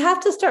we have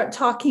to start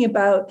talking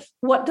about,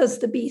 what does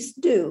the beast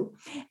do?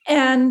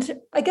 And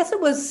I guess it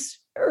was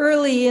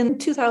early in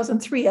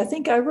 2003, I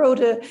think I wrote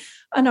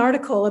an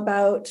article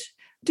about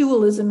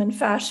dualism in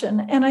fashion.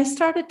 And I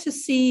started to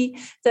see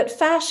that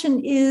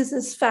fashion is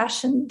as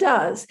fashion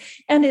does.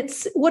 And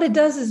what it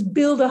does is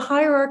build a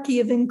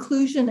hierarchy of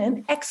inclusion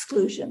and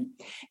exclusion.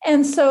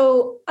 And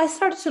so I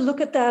started to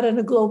look at that at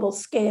a global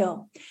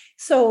scale.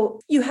 So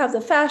you have the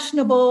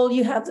fashionable,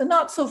 you have the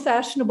not so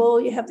fashionable,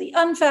 you have the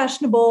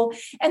unfashionable,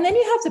 and then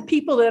you have the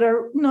people that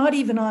are not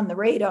even on the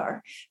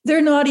radar.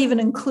 They're not even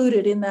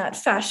included in that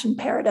fashion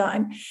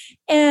paradigm.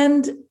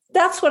 And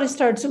that's what I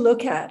started to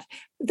look at.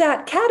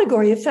 That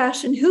category of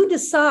fashion, who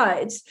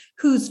decides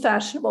who's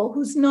fashionable,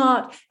 who's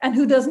not, and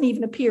who doesn't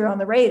even appear on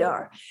the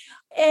radar.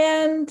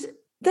 And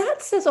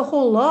that says a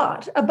whole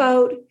lot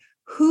about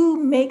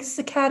who makes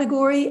the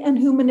category and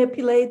who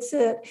manipulates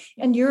it.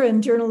 And you're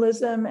in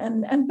journalism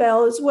and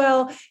Belle as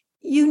well.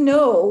 You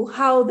know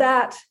how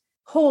that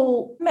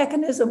whole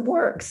mechanism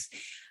works.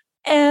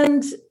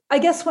 And I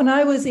guess when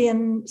I was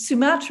in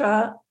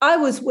Sumatra, I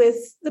was with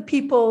the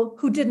people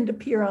who didn't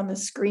appear on the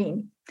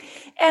screen.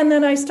 And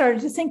then I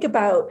started to think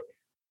about,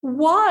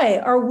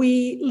 why are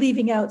we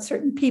leaving out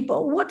certain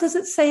people? What does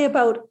it say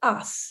about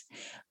us?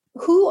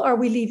 Who are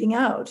we leaving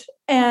out?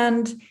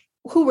 And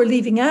who we're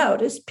leaving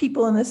out is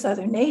people in the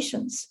southern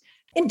nations,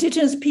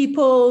 Indigenous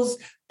peoples,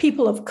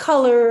 people of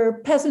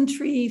color,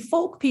 peasantry,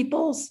 folk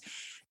peoples.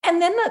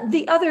 And then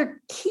the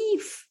other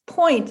key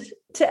point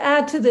to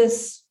add to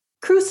this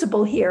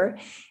crucible here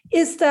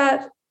is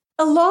that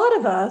a lot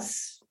of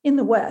us in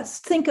the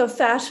West think of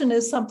fashion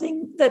as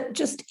something that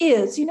just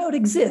is, it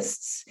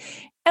exists.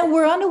 And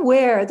we're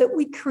unaware that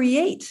we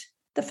create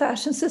the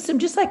fashion system,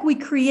 just like we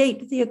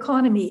create the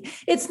economy.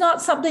 It's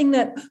not something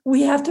that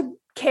we have to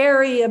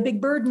carry a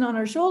big burden on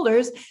our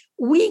shoulders.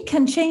 We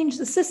can change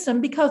the system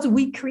because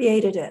we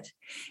created it.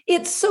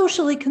 It's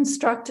socially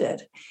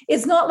constructed.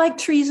 It's not like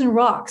trees and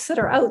rocks that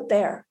are out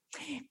there.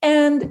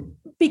 And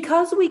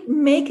because we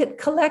make it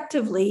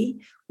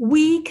collectively,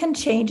 we can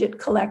change it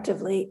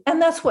collectively. And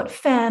that's what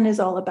FAN is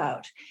all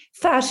about.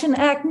 Fashion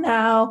Act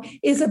Now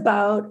is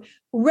about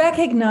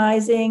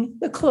recognizing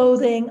the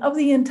clothing of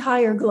the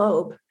entire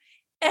globe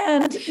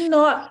and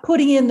not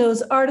putting in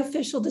those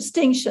artificial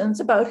distinctions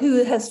about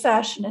who has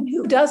fashion and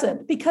who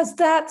doesn't, because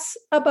that's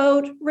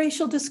about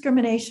racial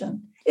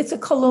discrimination. It's a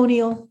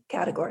colonial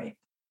category.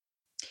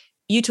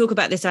 You talk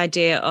about this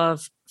idea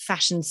of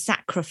fashion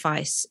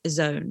sacrifice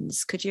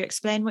zones. Could you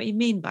explain what you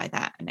mean by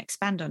that and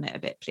expand on it a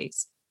bit,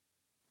 please?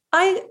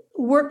 I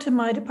worked in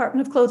my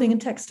Department of Clothing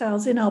and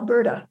Textiles in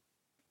Alberta.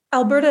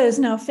 Alberta is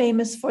now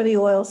famous for the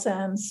oil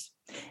sands,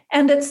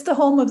 and it's the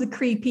home of the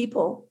Cree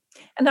people.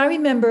 And I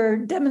remember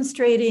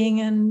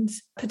demonstrating and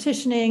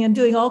petitioning and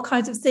doing all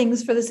kinds of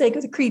things for the sake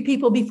of the Cree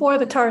people before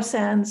the tar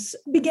sands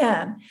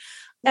began.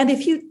 And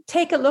if you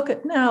take a look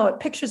at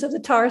pictures of the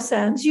tar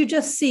sands, you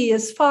just see,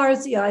 as far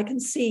as the eye can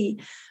see,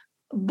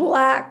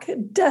 black,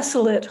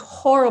 desolate,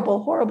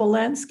 horrible, horrible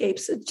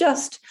landscapes. It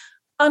just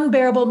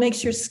unbearable,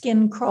 makes your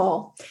skin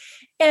crawl.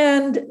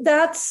 And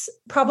that's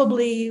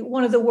probably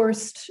one of the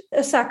worst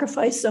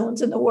sacrifice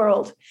zones in the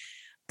world.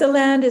 The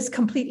land is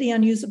completely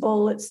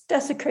unusable. It's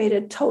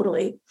desecrated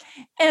totally.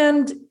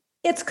 And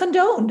it's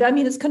condoned. I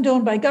mean, it's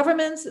condoned by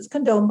governments. It's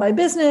condoned by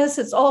business.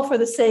 It's all for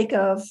the sake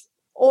of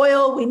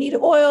oil. We need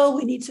oil.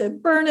 We need to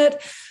burn it.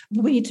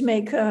 We need to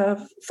make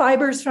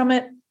fibers from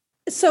it.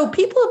 So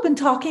people have been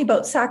talking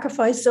about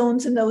sacrifice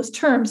zones in those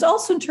terms,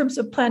 also in terms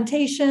of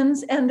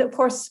plantations. And of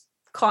course,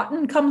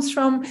 cotton comes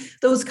from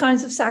those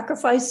kinds of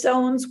sacrifice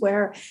zones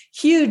where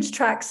huge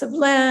tracts of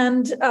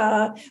land,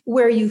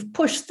 where you've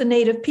pushed the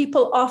native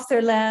people off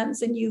their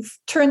lands and you've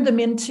turned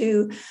them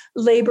into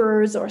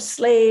laborers or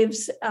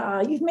slaves.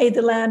 You've made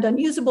the land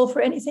unusable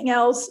for anything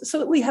else so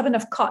that we have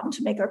enough cotton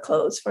to make our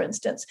clothes, for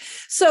instance.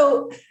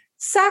 So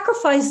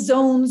sacrifice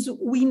zones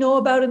we know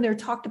about and they're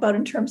talked about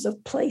in terms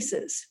of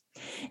places.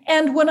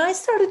 And when I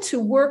started to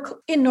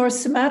work in North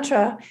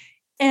Sumatra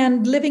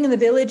and living in the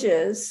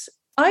villages,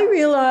 I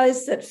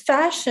realized that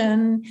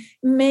fashion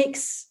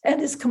makes and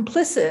is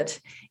complicit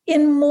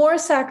in more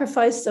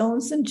sacrifice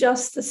zones than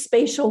just the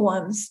spatial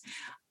ones.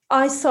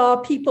 I saw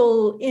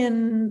people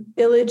in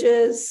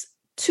villages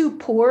too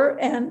poor,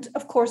 and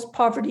of course,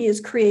 poverty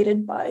is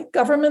created by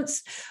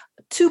governments,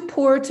 too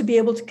poor to be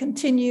able to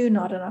continue,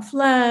 not enough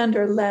land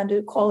or land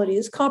quality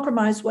is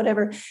compromised,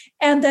 whatever,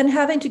 and then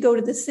having to go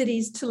to the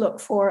cities to look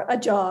for a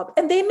job.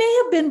 And they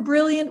may have been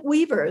brilliant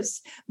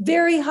weavers,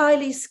 very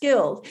highly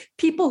skilled,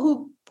 people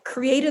who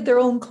created their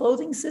own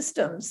clothing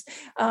systems,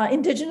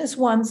 indigenous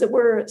ones that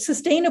were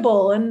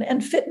sustainable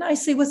and fit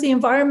nicely with the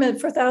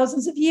environment for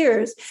thousands of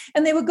years.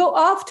 And they would go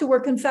off to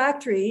work in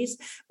factories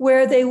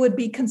where they would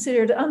be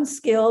considered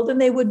unskilled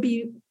and they would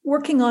be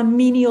working on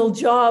menial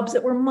jobs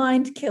that were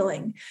mind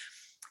killing.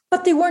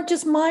 But they weren't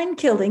just mind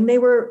killing. They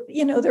were,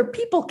 they're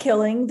people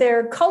killing,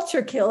 they're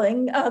culture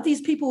killing.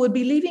 These people would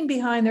be leaving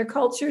behind their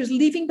cultures,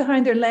 leaving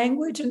behind their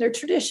language and their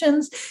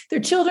traditions. Their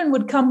children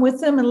would come with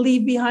them and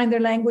leave behind their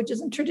languages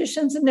and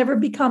traditions and never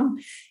become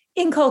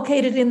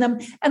inculcated in them.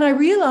 And I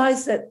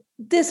realized that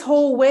this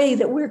whole way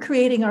that we're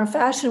creating our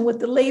fashion with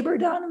the labor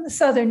down in the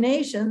southern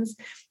nations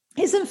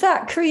is in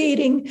fact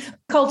creating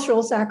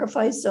cultural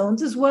sacrifice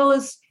zones as well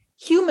as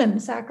human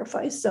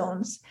sacrifice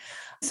zones.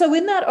 So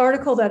in that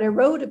article that I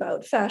wrote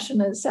about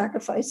fashion as a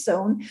sacrifice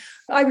zone,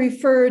 I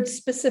referred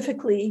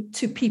specifically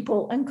to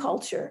people and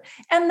culture.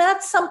 And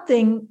that's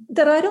something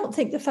that I don't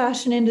think the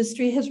fashion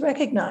industry has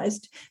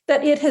recognized,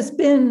 that it has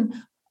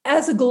been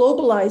as a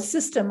globalized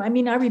system. I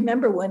mean, I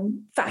remember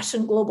when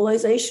fashion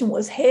globalization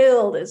was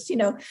hailed as,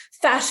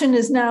 fashion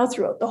is now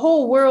throughout the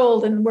whole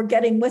world and we're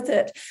getting with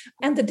it.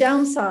 And the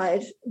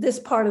downside, this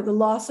part of the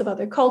loss of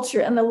other culture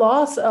and the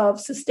loss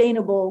of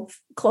sustainable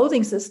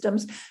clothing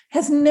systems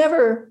has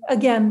never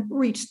again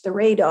reached the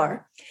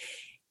radar.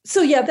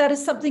 So yeah, that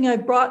is something I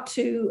brought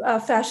to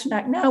Fashion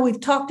Act Now. We've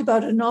talked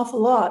about it an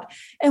awful lot.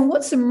 And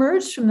what's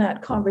emerged from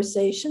that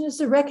conversation is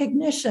the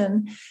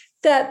recognition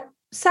that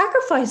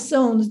sacrifice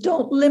zones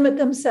don't limit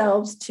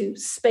themselves to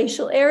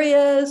spatial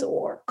areas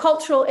or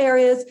cultural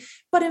areas,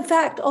 but in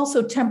fact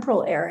also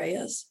temporal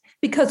areas,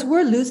 because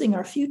we're losing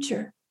our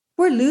future.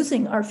 We're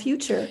losing our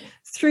future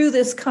through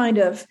this kind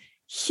of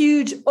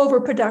huge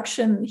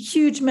overproduction,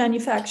 huge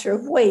manufacture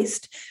of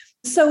waste.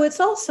 So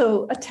it's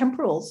also a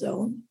temporal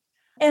zone.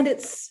 And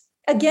it's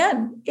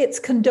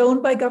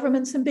condoned by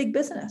governments and big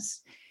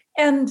business.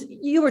 And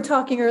you were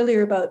talking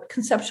earlier about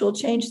conceptual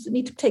changes that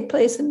need to take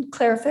place in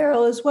Claire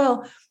Farrell as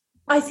well.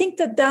 I think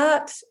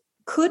that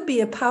could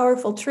be a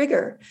powerful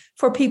trigger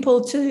for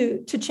people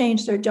to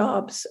change their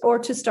jobs or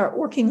to start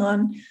working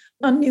on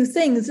new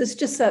things. It's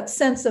just that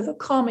sense of a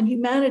common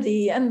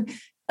humanity and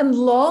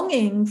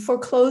longing for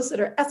clothes that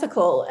are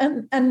ethical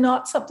and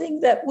not something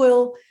that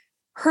will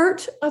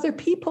hurt other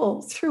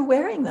people through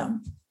wearing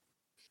them.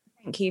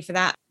 Thank you for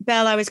that.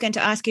 Belle, I was going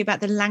to ask you about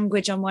the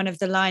language on one of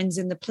the lines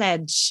in the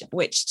pledge,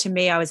 which to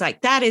me, I was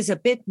like, that is a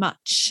bit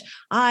much.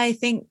 I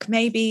think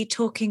maybe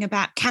talking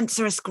about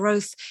cancerous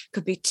growth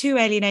could be too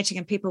alienating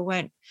and people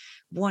won't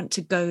want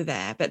to go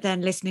there. But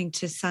then listening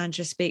to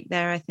Sandra speak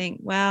there, I think,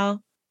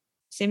 well,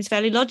 seems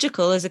fairly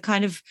logical as a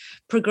kind of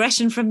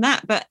progression from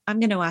that. But I'm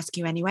going to ask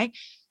you anyway.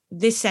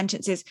 This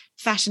sentence is,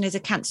 fashion is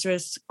a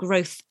cancerous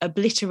growth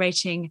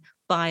obliterating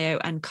bio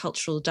and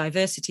cultural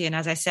diversity. And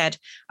as I said,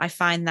 I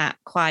find that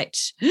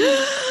quite,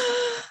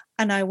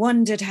 and I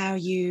wondered how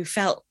you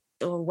felt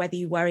or whether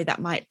you worry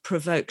that might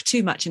provoke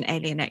too much and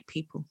alienate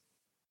people.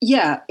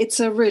 Yeah,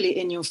 it's a really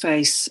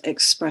in-your-face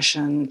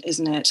expression,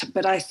 isn't it?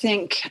 But I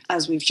think,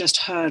 as we've just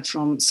heard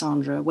from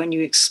Sandra, when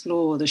you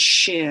explore the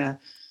sheer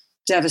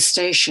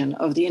devastation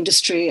of the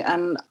industry,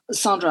 and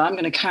Sandra, I'm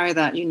going to carry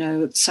that,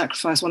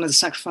 one of the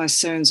sacrifice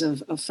zones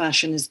of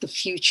fashion is the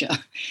future.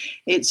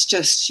 It's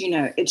just,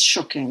 it's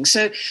shocking.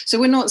 So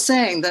we're not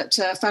saying that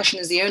fashion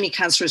is the only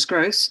cancerous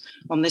growth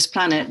on this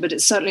planet, but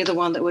it's certainly the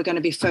one that we're going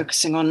to be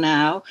focusing on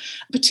now,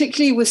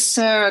 particularly with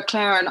Sarah,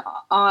 Claire, and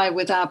I,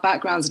 with our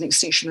backgrounds in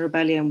Extinction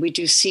Rebellion. We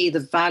do see the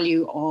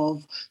value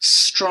of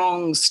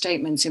strong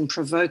statements in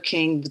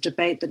provoking the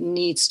debate that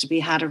needs to be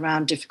had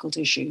around difficult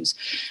issues.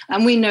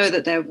 And we know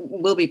that there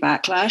will be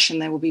backlash and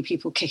there will be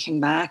people kicking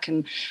back.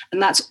 And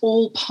that's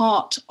all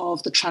part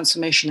of the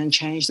transformation and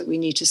change that we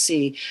need to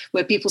see,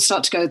 where people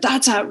start to go,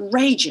 that's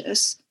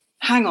outrageous.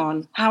 Hang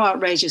on, how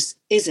outrageous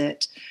is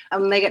it?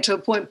 And they get to a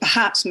point,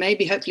 perhaps,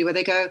 maybe, hopefully, where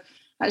they go,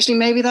 actually,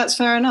 maybe that's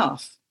fair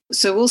enough.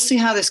 So we'll see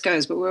how this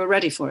goes, but we're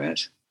ready for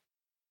it.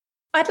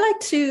 I'd like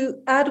to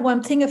add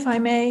one thing, if I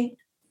may.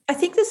 I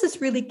think this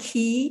is really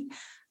key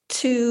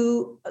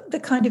to the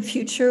kind of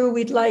future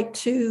we'd like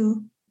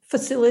to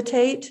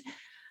facilitate.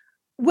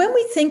 When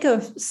we think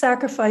of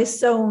sacrifice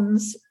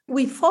zones,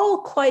 we fall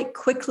quite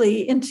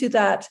quickly into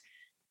that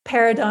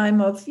paradigm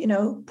of,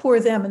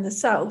 poor them in the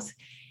South.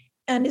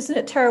 And isn't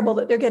it terrible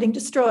that they're getting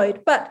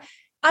destroyed? But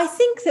I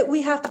think that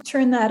we have to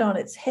turn that on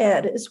its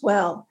head as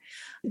well.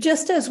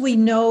 Just as we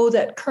know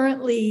that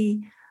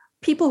currently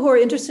people who are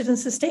interested in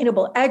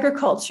sustainable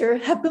agriculture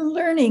have been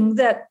learning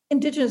that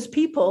Indigenous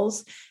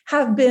peoples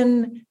have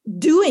been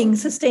doing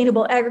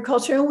sustainable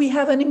agriculture, and we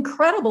have an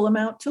incredible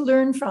amount to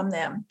learn from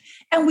them.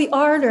 And we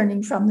are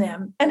learning from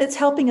them, and it's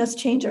helping us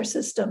change our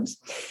systems.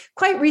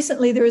 Quite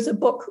recently, there was a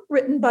book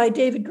written by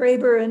David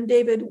Graeber and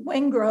David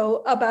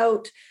Wengrow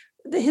about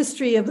the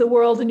history of the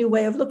world, a new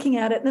way of looking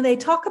at it. And they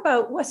talk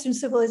about Western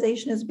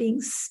civilization as being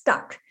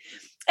stuck.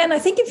 And I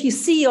think if you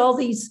see all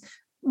these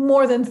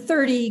more than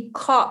 30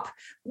 COP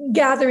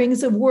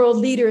gatherings of world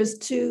leaders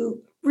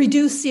to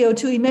reduce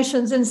CO2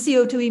 emissions, and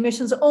CO2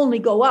 emissions only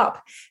go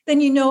up,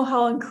 then you know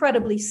how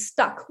incredibly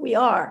stuck we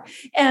are.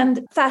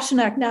 And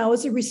Fashion Act Now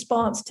is a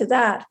response to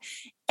that.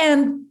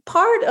 And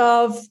part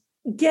of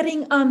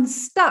getting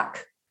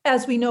unstuck,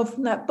 as we know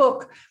from that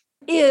book,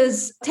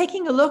 is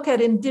taking a look at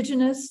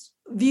Indigenous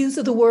views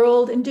of the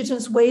world,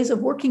 Indigenous ways of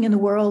working in the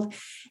world.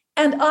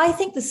 And I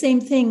think the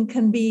same thing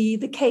can be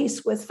the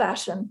case with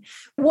fashion.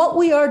 What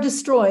we are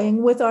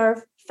destroying with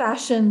our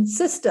fashion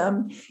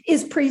system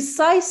is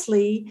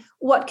precisely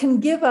what can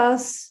give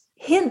us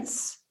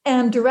hints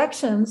and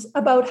directions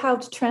about how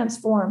to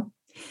transform.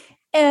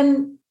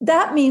 And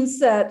that means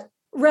that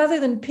rather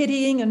than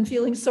pitying and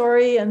feeling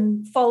sorry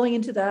and falling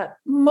into that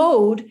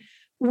mode,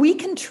 we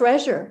can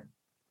treasure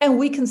and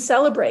we can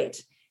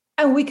celebrate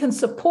and we can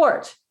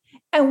support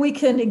and we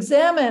can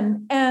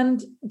examine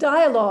and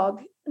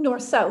dialogue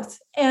north-south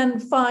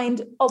and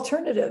find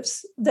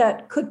alternatives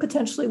that could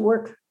potentially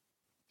work.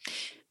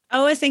 I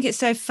always think it's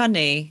so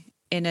funny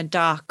in a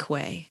dark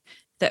way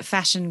that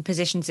fashion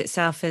positions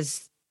itself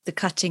as the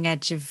cutting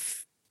edge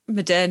of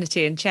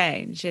modernity and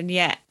change. And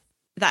yet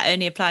that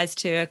only applies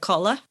to a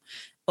collar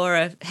or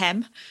a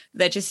hem.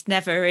 They're just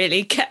never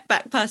really kept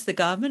back past the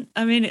garment.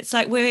 I mean, it's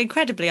like we're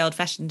incredibly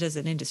old-fashioned as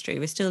an industry.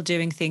 We're still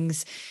doing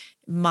things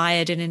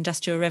mired in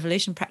Industrial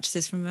Revolution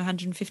practices from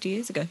 150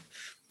 years ago.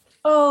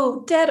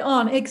 Oh, dead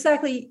on.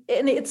 Exactly.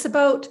 And it's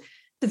about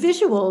the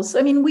visuals.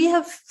 I mean, we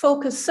have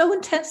focused so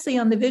intensely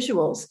on the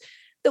visuals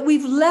that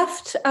we've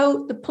left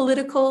out the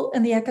political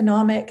and the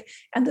economic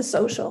and the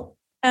social.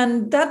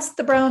 And that's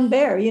the brown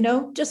bear,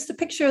 just the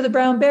picture of the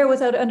brown bear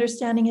without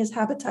understanding his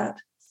habitat.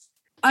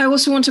 I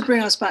also want to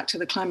bring us back to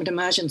the climate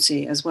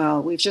emergency as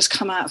well. We've just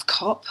come out of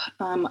COP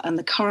and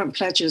the current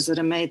pledges that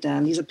are made there,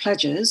 and these are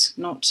pledges,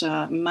 not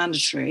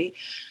mandatory,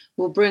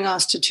 will bring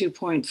us to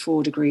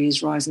 2.4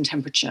 degrees rise in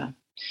temperature.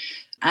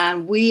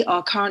 And we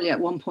are currently at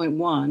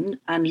 1.1,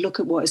 and look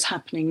at what is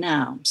happening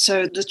now.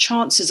 So the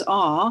chances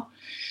are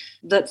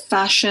that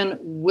fashion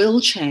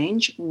will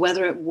change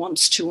whether it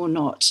wants to or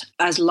not,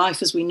 as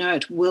life as we know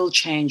it will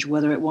change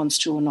whether it wants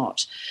to or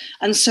not.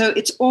 And so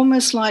it's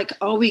almost like,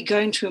 are we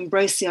going to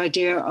embrace the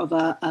idea of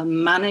a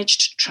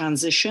managed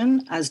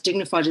transition, as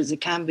dignified as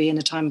it can be in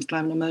a time of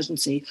climate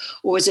emergency,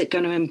 or is it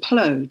going to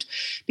implode?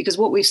 Because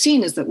what we've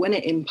seen is that when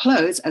it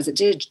implodes, as it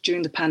did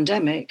during the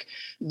pandemic,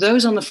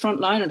 those on the front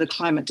line of the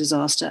climate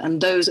disaster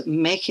and those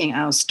making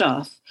our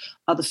stuff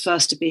are the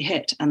first to be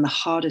hit and the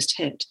hardest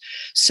hit.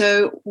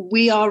 So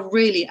we are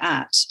really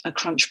at a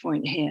crunch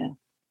point here.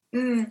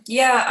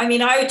 Yeah, I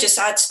mean, I would just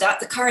add to that,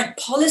 the current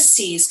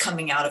policies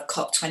coming out of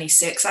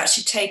COP26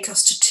 actually take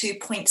us to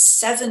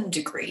 2.7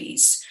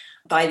 degrees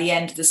by the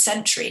end of the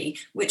century,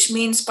 which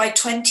means by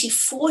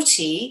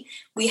 2040,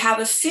 we have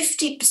a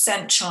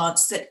 50%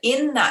 chance that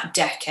in that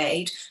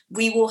decade,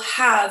 we will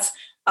have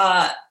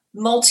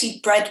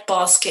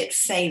multi-breadbasket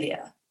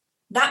failure.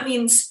 That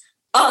means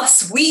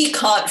we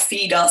can't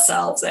feed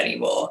ourselves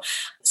anymore.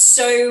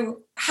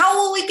 So how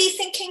will we be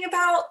thinking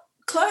about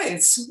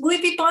clothes? Will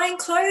we be buying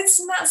clothes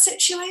in that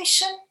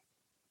situation?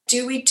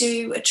 Do we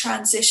do a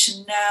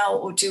transition now,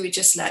 or do we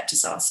just let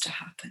disaster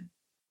happen?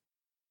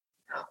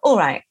 All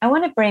right, I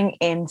want to bring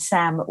in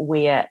Sam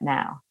Weir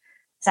now.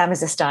 Sam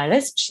is a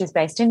stylist. She's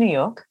based in New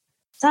York.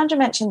 Sandra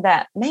mentioned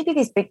that maybe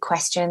these big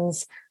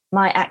questions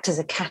might act as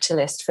a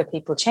catalyst for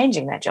people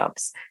changing their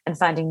jobs and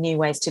finding new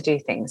ways to do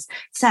things.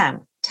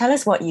 Sam, tell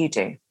us what you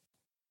do.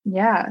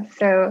 Yeah,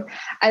 so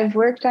I've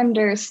worked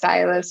under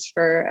stylists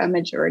for a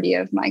majority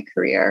of my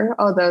career,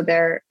 although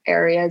their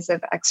areas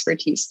of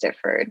expertise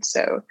differed.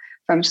 So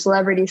from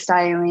celebrity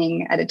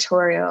styling,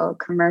 editorial,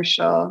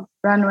 commercial,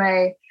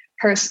 runway,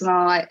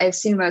 personal, I've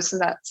seen most of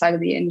that side of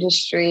the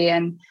industry.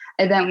 And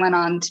I then went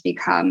on to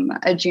become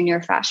a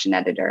junior fashion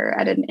editor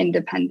at an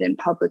independent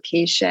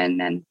publication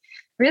and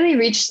really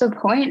reached the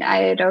point I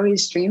had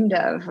always dreamed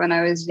of when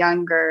I was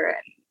younger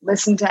and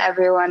listened to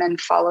everyone and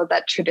followed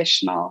that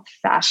traditional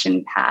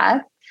fashion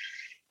path.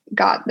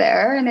 Got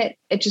there and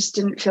it just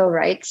didn't feel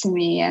right to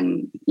me.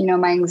 And,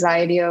 my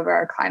anxiety over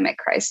our climate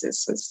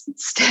crisis was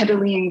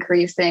steadily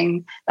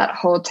increasing that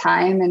whole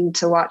time. And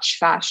to watch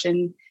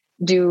fashion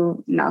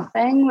do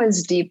nothing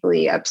was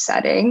deeply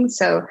upsetting.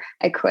 So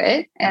I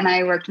quit and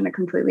I worked in a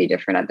completely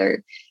different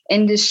other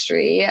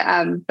industry.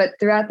 But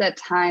throughout that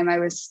time, I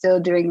was still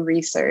doing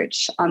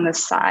research on the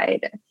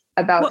side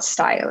about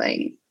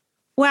styling.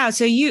 Wow.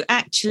 So you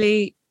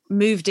actually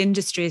moved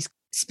industries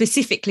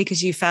specifically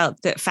because you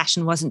felt that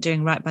fashion wasn't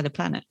doing right by the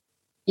planet.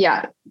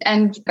 Yeah.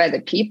 And by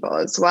the people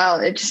as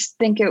well. I just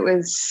think it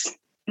was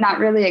not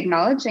really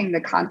acknowledging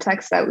the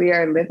context that we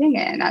are living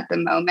in at the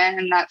moment.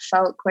 And that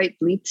felt quite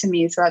bleak to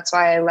me. So that's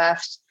why I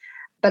left.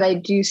 But I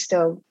do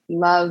still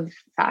love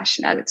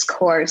fashion at its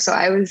core. So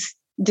I was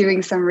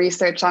doing some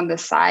research on the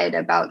side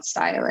about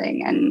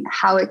styling and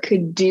how it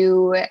could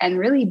do and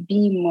really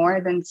be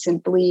more than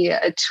simply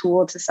a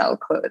tool to sell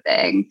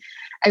clothing.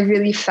 I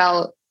really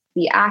felt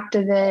the act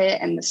of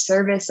it and the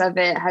service of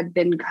it had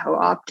been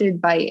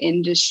co-opted by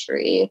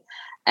industry.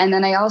 And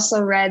then I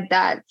also read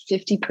that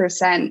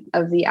 50%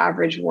 of the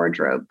average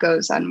wardrobe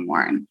goes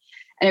unworn.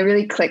 And it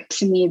really clicked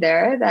to me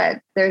there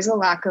that there's a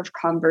lack of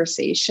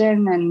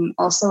conversation and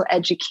also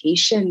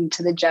education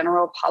to the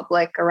general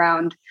public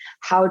around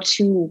how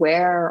to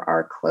wear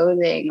our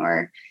clothing,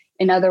 or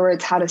in other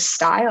words, how to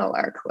style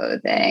our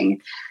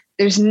clothing.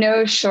 There's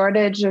no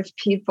shortage of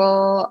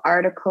people,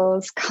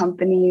 articles,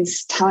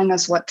 companies telling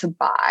us what to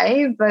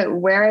buy, but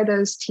where are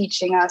those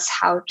teaching us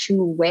how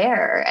to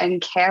wear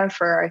and care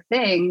for our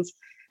things?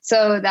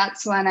 So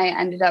that's when I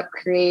ended up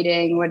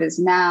creating what is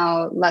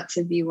now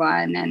Let's Be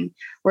One. And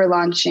we're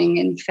launching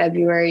in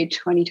February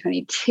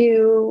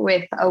 2022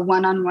 with a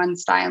one-on-one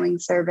styling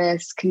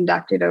service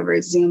conducted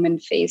over Zoom and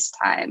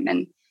FaceTime.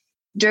 And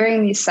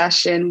during these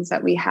sessions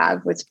that we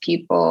have with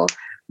people,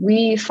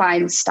 we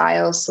find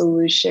style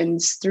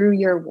solutions through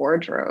your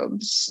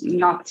wardrobes,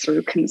 not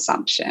through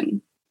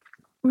consumption.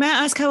 May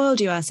I ask how old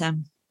you are,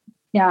 Sam?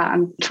 Yeah,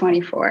 I'm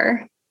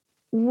 24.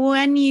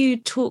 When you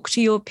talk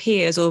to your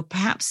peers, or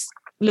perhaps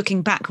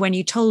looking back when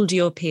you told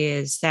your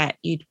peers that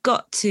you'd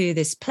got to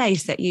this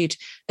place that you'd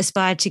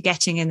aspired to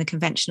getting in the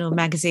conventional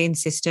magazine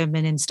system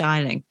and in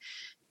styling,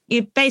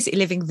 you're basically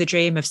living the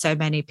dream of so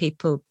many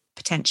people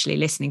potentially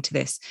listening to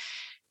this.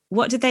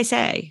 What did they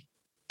say?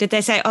 Did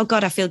they say, oh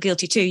God, I feel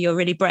guilty too, you're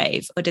really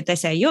brave? Or did they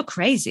say, you're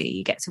crazy,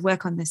 you get to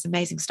work on this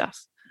amazing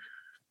stuff?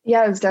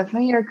 Yeah, it was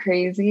definitely you're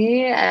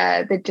crazy.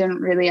 They didn't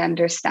really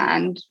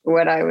understand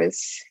what I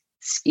was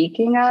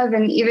speaking of,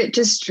 and even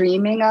just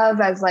dreaming of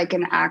as like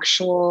an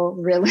actual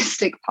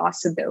realistic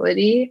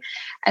possibility.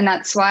 And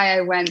that's why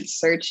I went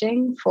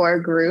searching for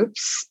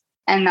groups.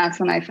 And that's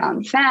when I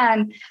found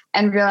FAN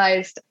and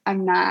realized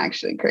I'm not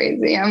actually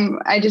crazy.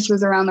 I just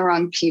was around the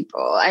wrong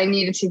people. I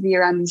needed to be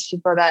around these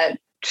people that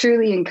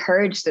truly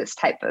encourage this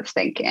type of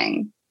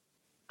thinking.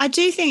 I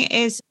do think it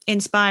is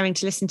inspiring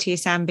to listen to you,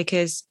 Sam,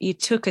 because you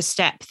took a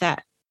step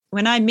that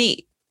when I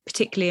meet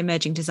particularly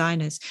emerging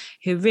designers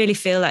who really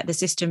feel like the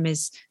system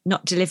is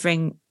not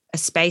delivering a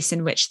space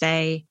in which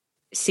they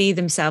see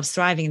themselves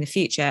thriving in the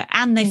future,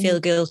 and they feel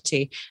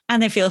guilty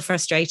and they feel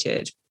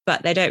frustrated,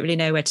 but they don't really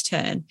know where to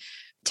turn.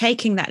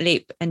 Taking that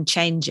leap and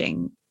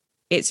changing,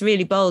 it's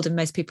really bold. And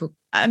most people,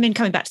 coming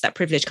back to that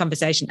privilege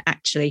conversation,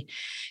 actually,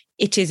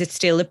 it's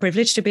still a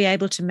privilege to be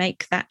able to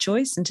make that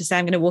choice and to say,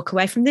 I'm going to walk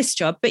away from this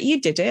job. But you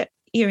did it.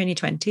 You're in your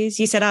 20s.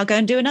 You said, I'll go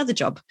and do another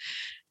job.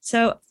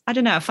 So I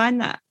don't know. I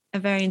find that a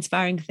very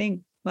inspiring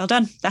thing. Well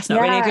done. That's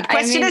not really a good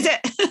question, is it?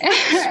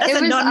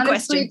 That's a non-question.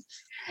 Honestly,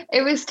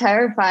 it was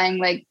terrifying.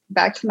 Like,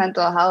 back to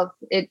mental health,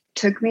 it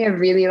took me a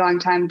really long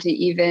time to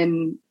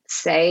even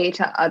say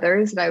to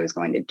others that I was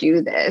going to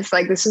do this.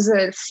 Like, this was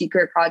a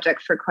secret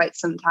project for quite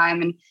some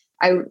time. And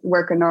I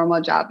work a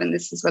normal job, and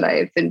this is what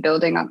I've been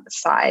building on the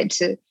side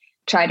to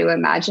try to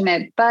imagine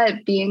it.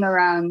 But being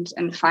around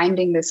and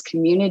finding this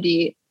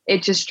community,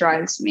 it just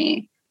drives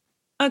me.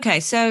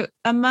 Okay, so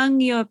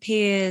among your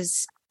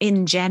peers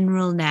in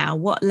general now,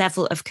 what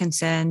level of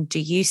concern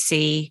do you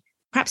see,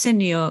 perhaps in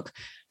New York,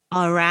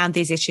 around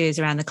these issues,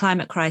 around the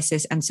climate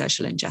crisis and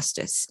social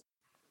injustice?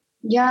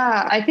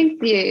 Yeah, I think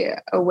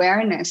the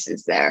awareness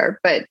is there,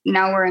 but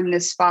now we're in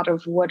this spot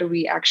of what do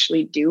we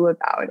actually do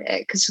about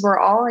it? Because we're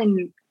all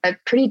in a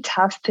pretty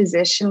tough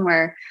position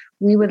where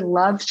we would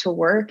love to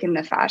work in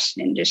the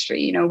fashion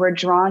industry. You know, we're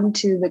drawn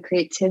to the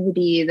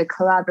creativity, the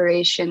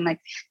collaboration, like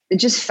the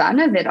just fun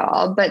of it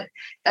all. But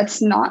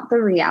that's not the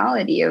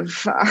reality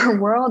of our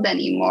world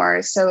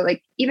anymore. So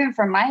like, even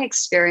from my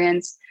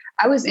experience,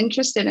 I was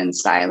interested in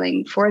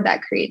styling for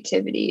that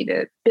creativity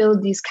to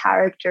build these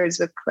characters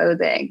with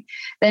clothing.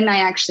 Then I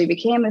actually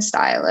became a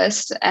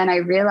stylist and I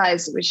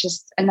realized it was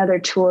just another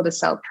tool to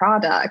sell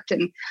product.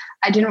 And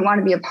I didn't want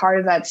to be a part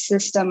of that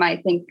system. I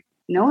think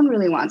no one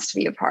really wants to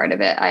be a part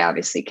of it. I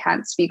obviously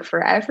can't speak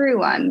for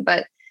everyone,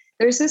 but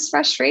there's this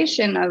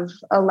frustration of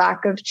a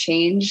lack of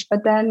change,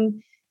 but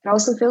then it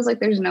also feels like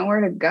there's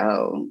nowhere to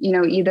go,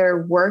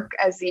 either work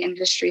as the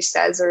industry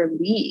says or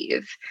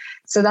leave.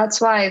 So that's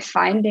why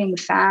finding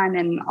FAN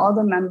and all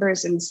the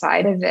members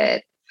inside of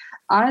it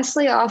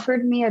honestly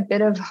offered me a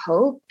bit of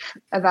hope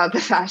about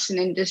the fashion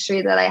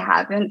industry that I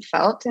haven't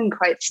felt in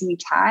quite some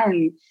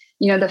time.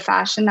 The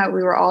fashion that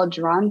we were all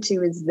drawn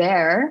to is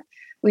there.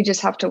 We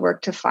just have to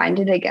work to find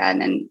it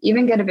again and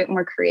even get a bit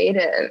more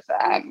creative,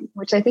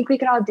 which I think we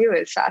can all do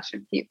as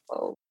fashion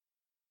people.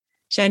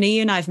 Shona,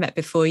 you and I have met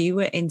before. You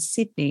were in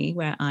Sydney,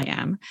 where I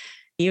am.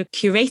 You're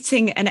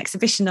curating an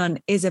exhibition on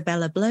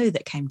Isabella Blow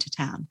that came to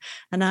town.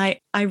 And I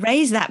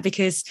raise that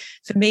because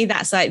for me,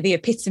 that's like the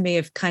epitome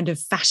of kind of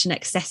fashion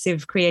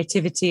excessive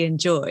creativity and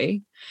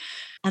joy.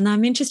 And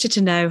I'm interested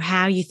to know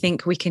how you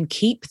think we can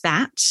keep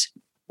that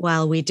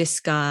while we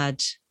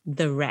discard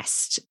the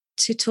rest.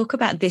 To talk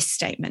about this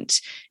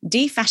statement,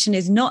 defashion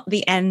is not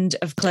the end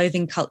of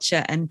clothing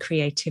culture and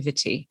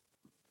creativity.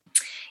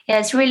 Yeah,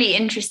 it's really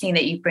interesting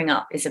that you bring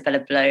up Isabella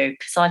Blow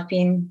because I've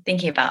been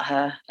thinking about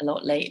her a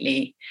lot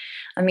lately.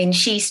 I mean,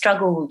 she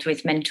struggled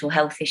with mental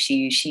health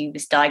issues. She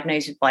was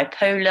diagnosed with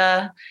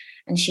bipolar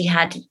and she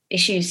had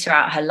issues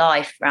throughout her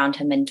life around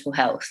her mental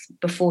health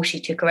before she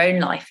took her own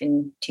life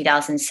in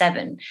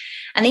 2007.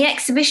 And the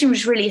exhibition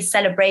was really a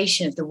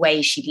celebration of the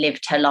way she'd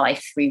lived her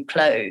life through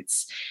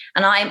clothes.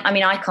 And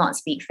I can't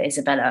speak for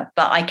Isabella,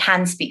 but I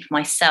can speak for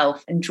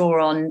myself and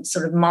draw on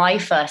sort of my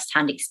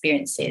firsthand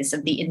experiences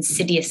of the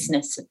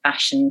insidiousness of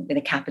fashion with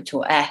a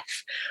capital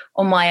F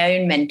on my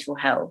own mental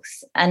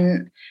health.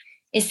 And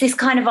it's this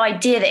kind of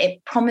idea that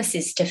it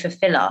promises to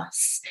fulfill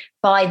us.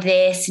 Buy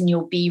this and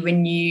you'll be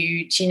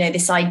renewed.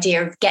 This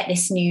idea of get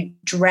this new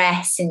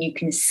dress and you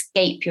can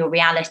escape your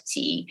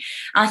reality.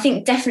 And I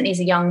think definitely as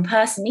a young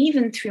person,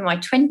 even through my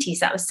 20s,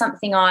 that was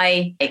something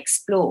I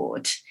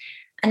explored.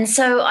 And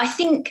so I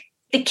think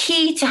the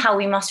key to how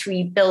we must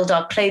rebuild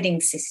our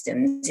clothing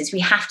systems is we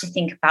have to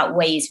think about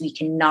ways we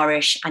can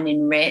nourish and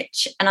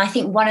enrich. And I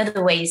think one of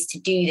the ways to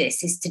do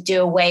this is to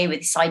do away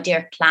with this idea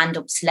of planned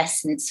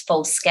obsolescence,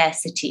 false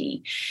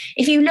scarcity.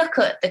 If you look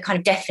at the kind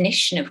of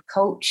definition of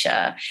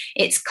culture,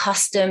 it's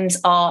customs,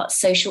 art,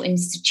 social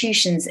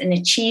institutions, and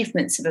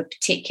achievements of a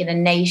particular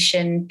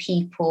nation,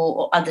 people,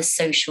 or other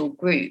social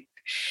group.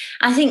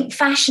 I think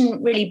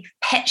fashion really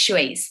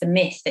perpetuates the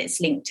myth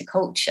that's linked to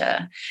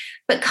culture.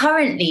 But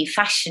currently,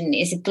 fashion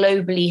is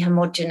globally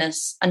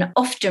homogenous and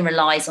often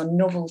relies on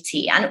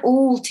novelty and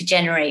all to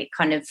generate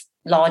kind of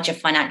larger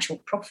financial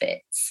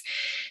profits.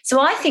 So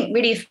I think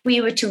really if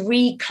we were to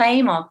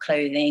reclaim our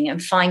clothing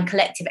and find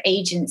collective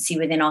agency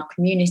within our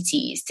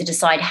communities to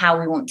decide how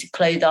we want to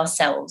clothe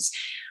ourselves,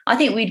 I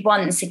think we'd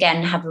once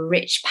again have a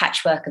rich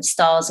patchwork of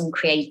styles and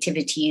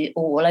creativity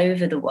all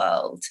over the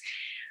world.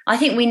 I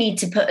think we need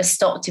to put a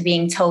stop to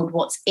being told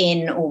what's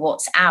in or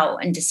what's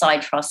out and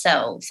decide for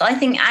ourselves. I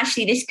think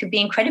actually this could be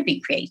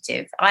incredibly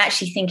creative. I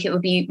actually think it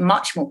would be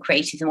much more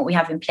creative than what we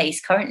have in place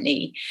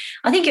currently.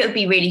 I think it would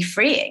be really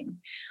freeing.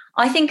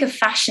 I think of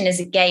fashion as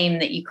a game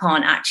that you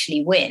can't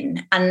actually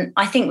win. And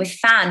I think with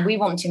FAN, we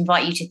want to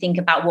invite you to think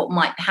about what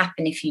might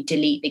happen if you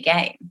delete the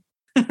game.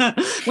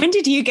 When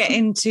did you get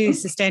into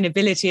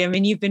sustainability? I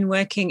mean, you've been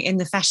working in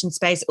the fashion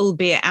space,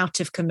 albeit out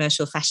of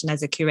commercial fashion,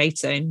 as a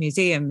curator in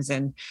museums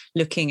and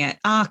looking at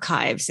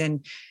archives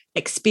and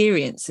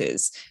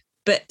experiences,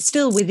 but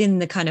still within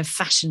the kind of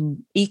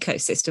fashion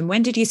ecosystem.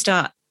 When did you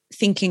start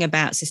thinking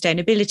about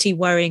sustainability,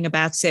 worrying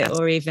about it,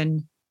 or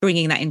even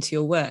bringing that into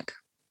your work?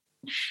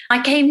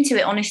 I came to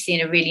it honestly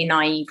in a really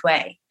naive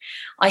way.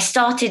 I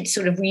started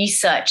sort of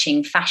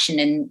researching fashion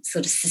and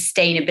sort of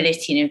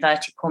sustainability in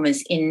inverted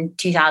commas in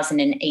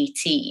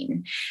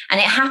 2018. And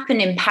it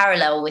happened in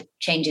parallel with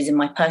changes in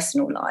my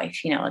personal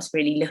life. I was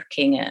really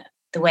looking at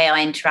the way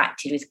I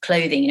interacted with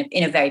clothing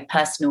in a very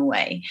personal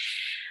way.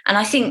 And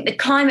I think the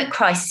climate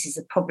crisis is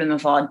a problem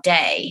of our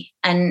day.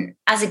 And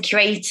as a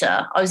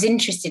curator, I was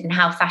interested in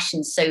how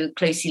fashion is so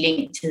closely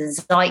linked to the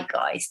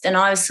zeitgeist. And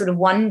I was sort of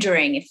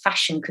wondering if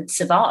fashion could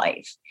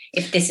survive,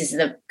 if this is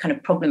the kind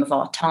of problem of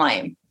our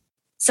time.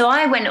 So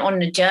I went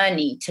on a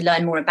journey to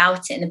learn more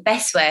about it. And the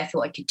best way I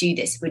thought I could do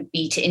this would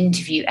be to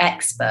interview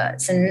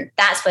experts. And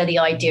that's where the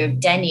idea of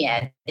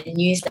Denier, the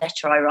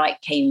newsletter I write,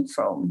 came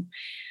from.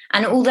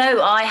 And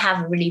although I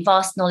have a really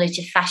vast knowledge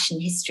of fashion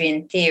history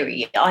and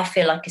theory, I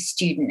feel like a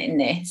student in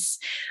this.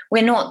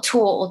 We're not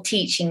taught or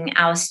teaching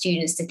our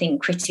students to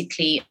think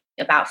critically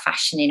about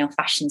fashion in our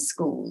fashion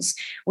schools.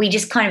 We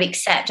just kind of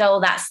accept, oh,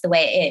 that's the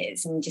way it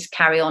is, and just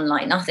carry on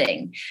like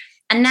nothing.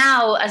 And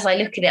now, as I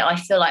look at it, I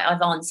feel like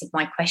I've answered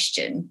my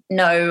question.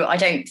 No, I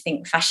don't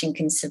think fashion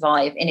can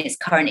survive in its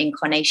current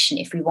incarnation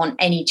if we want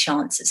any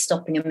chance at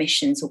stopping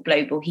emissions or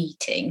global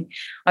heating.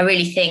 I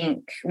really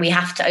think we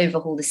have to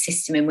overhaul the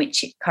system in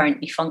which it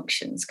currently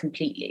functions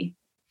completely.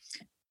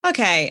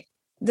 Okay,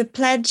 the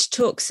pledge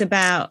talks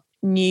about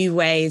new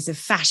ways of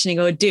fashioning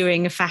or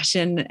doing a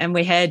fashion, and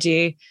we heard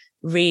you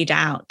read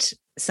out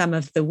some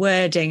of the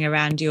wording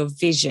around your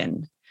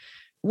vision.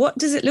 What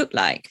does it look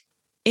like?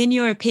 In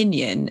your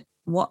opinion,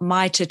 what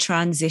might a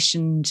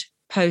transitioned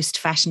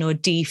post-fashion or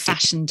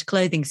de-fashioned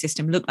clothing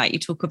system look like? You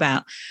talk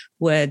about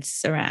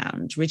words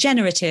around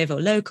regenerative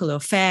or local or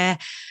fair.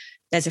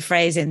 There's a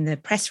phrase in the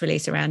press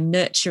release around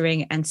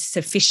nurturing and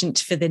sufficient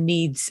for the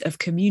needs of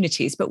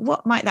communities. But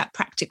what might that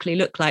practically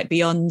look like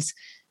beyond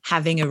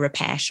having a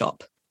repair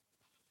shop?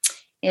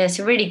 Yeah, it's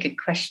a really good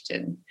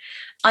question.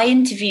 I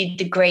interviewed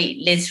the great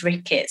Liz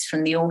Ricketts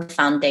from the All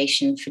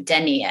Foundation for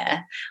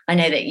Denier. I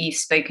know that you've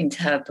spoken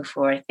to her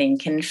before, I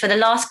think. And for the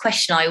last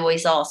question, I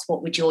always ask,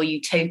 what would your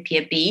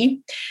utopia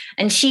be?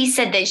 And she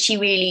said that she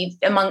really,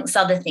 amongst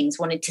other things,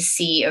 wanted to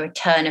see a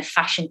return of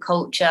fashion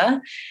culture.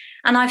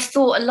 And I've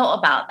thought a lot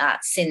about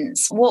that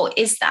since. What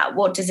is that?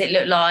 What does it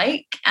look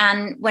like?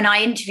 And when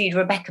I interviewed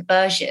Rebecca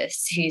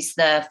Burgess, who's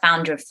the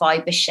founder of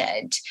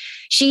Fibershed,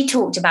 she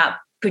talked about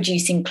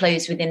producing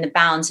clothes within the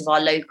bounds of our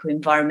local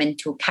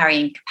environmental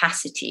carrying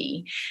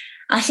capacity.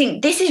 I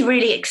think this is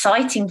really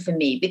exciting for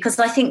me because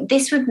I think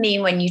this would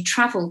mean when you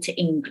travel to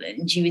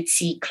England, you would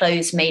see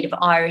clothes made of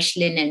Irish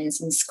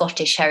linens and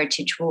Scottish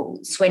heritage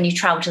wools. When you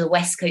travel to the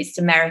West Coast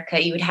of America,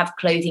 you would have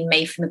clothing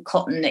made from the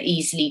cotton that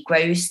easily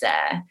grows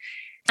there.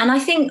 And I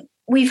think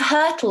we've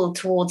hurtled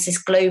towards this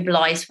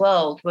globalized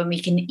world when we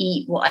can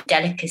eat what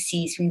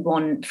delicacies we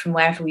want from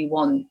wherever we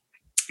want.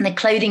 And the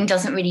clothing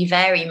doesn't really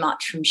vary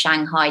much from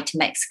Shanghai to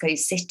Mexico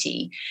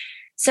City.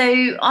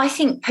 So I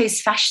think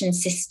post-fashion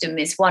system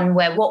is one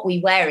where what we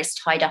wear is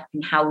tied up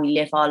in how we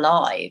live our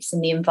lives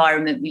and the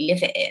environment we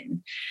live it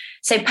in.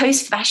 So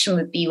post-fashion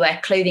would be where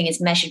clothing is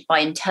measured by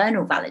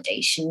internal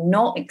validation,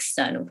 not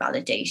external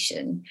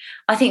validation.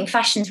 I think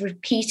fashion's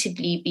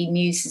repeatedly been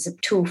used as a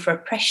tool for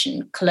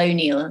oppression.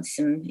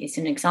 Colonialism is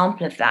an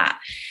example of that.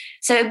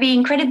 So it'd be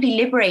incredibly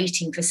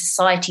liberating for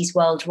societies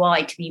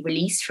worldwide to be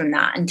released from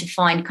that and to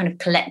find kind of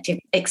collective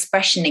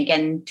expression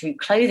again through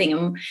clothing.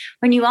 And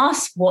when you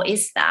ask, what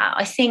is that?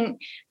 I think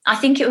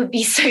it would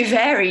be so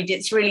varied.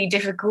 It's really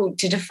difficult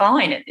to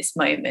define at this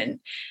moment.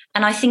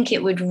 And I think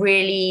it would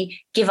really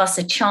give us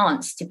a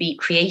chance to be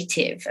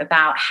creative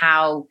about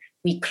how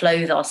we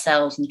clothe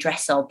ourselves and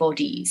dress our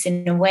bodies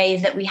in a way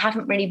that we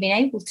haven't really been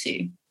able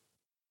to.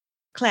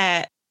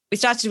 Claire, we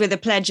started with a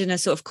pledge and a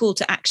sort of call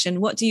to action.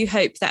 What do you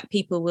hope that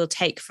people will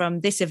take from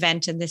this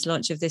event and this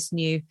launch of this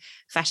new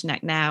Fashion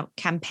Act Now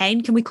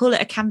campaign? Can we call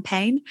it a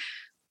campaign?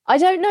 I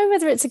don't know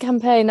whether it's a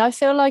campaign. I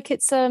feel like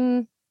it's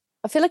the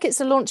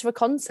launch of a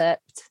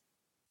concept,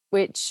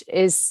 which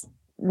is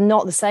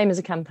not the same as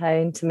a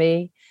campaign to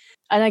me.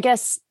 And I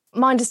guess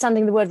my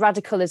understanding of the word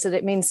radical is that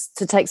it means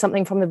to take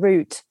something from the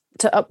root,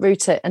 to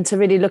uproot it, and to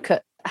really look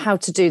at how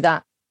to do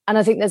that. And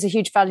I think there's a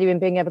huge value in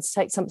being able to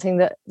take something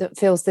that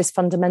feels this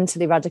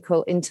fundamentally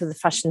radical into the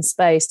fashion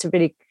space, to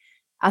really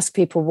ask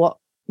people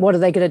what are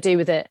they going to do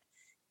with it.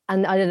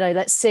 And I don't know,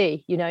 let's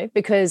see,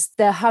 because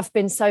there have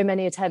been so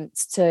many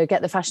attempts to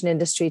get the fashion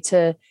industry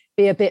to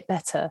be a bit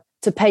better,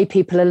 to pay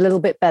people a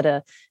little bit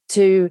better,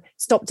 to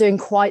stop doing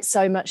quite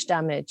so much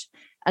damage.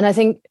 And I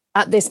think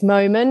at this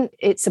moment,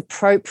 it's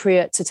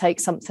appropriate to take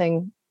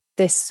something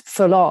this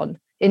full on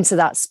into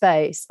that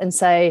space and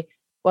say,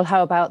 well,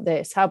 how about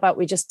this? How about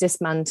we just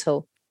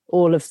dismantle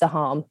all of the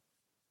harm?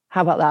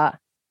 How about that?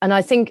 And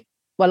I think,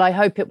 I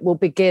hope it will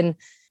begin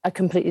a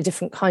completely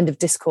different kind of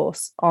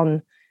discourse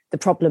on the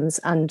problems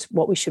and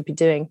what we should be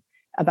doing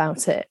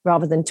about it,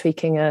 rather than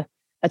tweaking a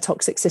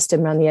toxic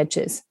system around the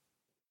edges.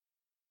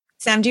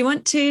 Sam, do you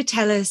want to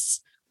tell us,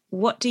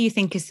 what do you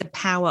think is the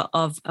power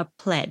of a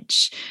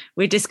pledge?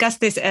 We discussed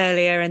this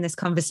earlier in this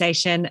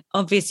conversation.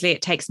 Obviously,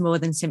 it takes more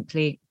than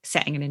simply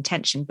setting an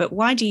intention, but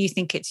why do you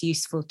think it's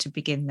useful to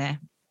begin there?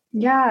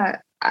 Yeah,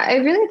 I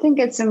really think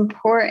it's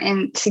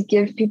important to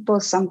give people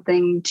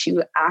something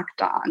to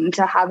act on,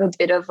 to have a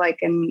bit of like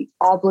an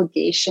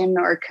obligation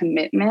or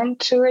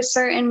commitment to a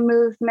certain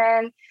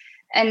movement.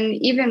 And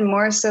even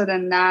more so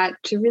than that,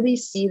 to really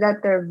see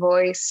that their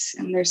voice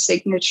and their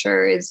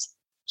signature is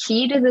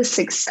key to the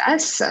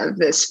success of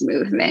this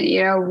movement.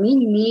 We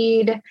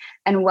need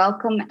and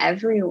welcome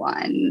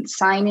everyone.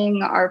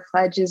 Signing our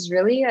pledge is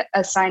really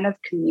a sign of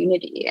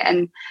community.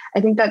 And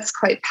I think that's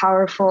quite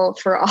powerful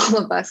for all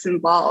of us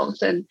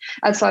involved. And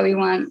that's why we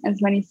want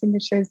as many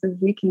signatures as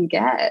we can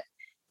get.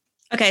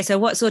 Okay, so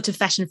what sort of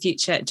fashion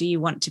future do you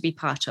want to be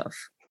part of?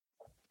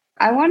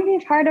 I want to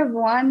be part of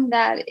one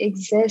that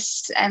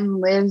exists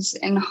and lives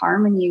in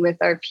harmony with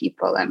our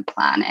people and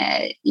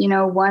planet,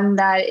 one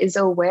that is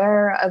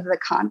aware of the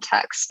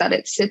context that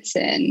it sits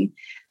in,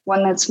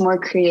 one that's more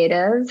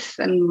creative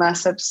and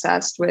less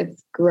obsessed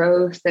with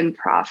growth and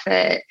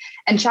profit,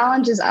 and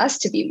challenges us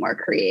to be more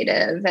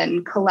creative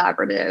and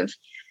collaborative.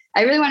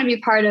 I really want to be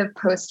part of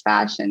post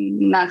fashion.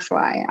 And that's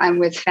why I'm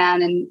with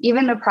FAN. And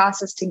even the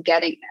process to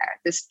getting there,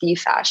 this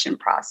de-fashion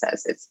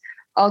process, it's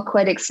all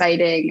quite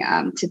exciting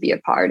to be a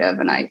part of.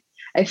 And I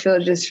feel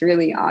just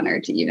really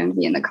honored to even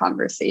be in the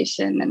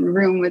conversation and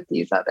room with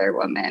these other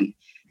women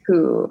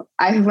who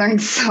I've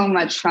learned so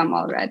much from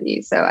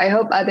already. So I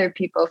hope other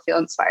people feel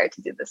inspired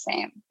to do the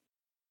same.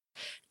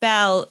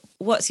 Belle,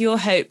 what's your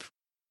hope?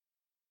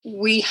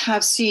 We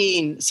have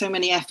seen so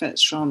many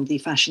efforts from the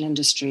fashion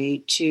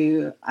industry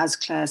to, as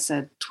Claire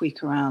said,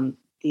 tweak around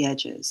the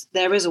edges.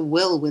 There is a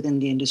will within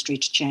the industry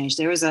to change.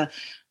 There is a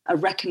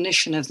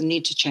recognition of the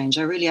need to change.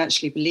 I really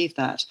actually believe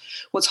that.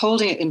 What's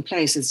holding it in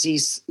place is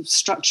these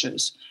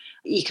structures,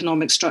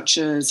 economic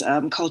structures,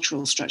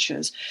 cultural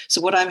structures.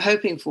 So what I'm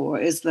hoping for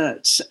is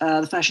that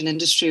the fashion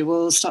industry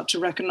will start to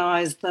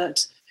recognize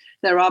that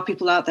there are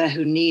people out there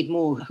who need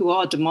more, who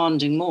are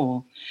demanding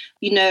more.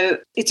 You know,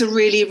 it's a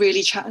really,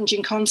 really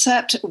challenging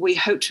concept. We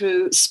hope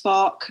to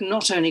spark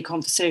not only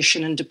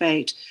conversation and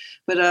debate,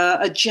 but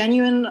a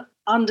genuine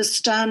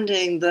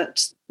understanding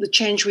that the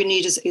change we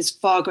need is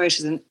far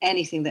greater than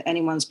anything that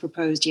anyone's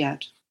proposed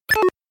yet.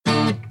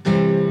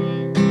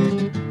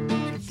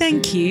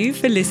 Thank you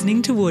for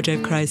listening to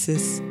Wardrobe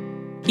Crisis.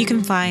 You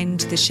can find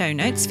the show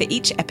notes for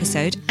each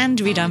episode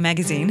and read our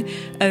magazine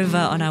over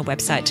on our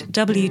website,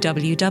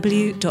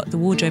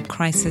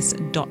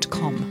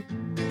 www.thewardrobecrisis.com.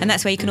 And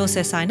that's where you can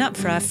also sign up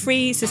for our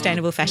free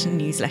sustainable fashion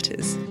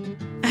newsletters.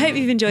 I hope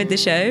you've enjoyed the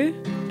show.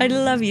 I'd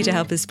love you to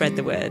help us spread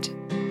the word.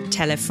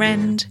 Tell a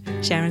friend,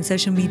 share on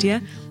social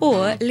media,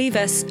 or leave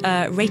us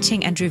a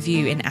rating and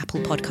review in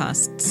Apple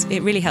Podcasts.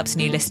 It really helps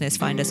new listeners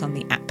find us on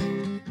the app.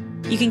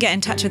 You can get in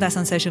touch with us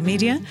on social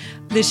media.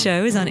 The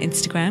show is on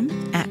Instagram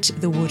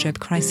 @The Wardrobe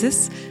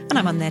Crisis, and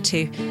I'm on there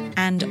too.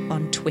 And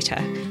on Twitter,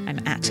 I'm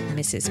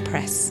 @Mrs.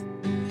 Press.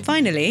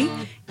 Finally,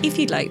 if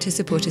you'd like to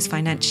support us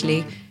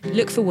financially,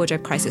 look for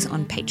Wardrobe Crisis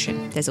on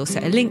Patreon. There's also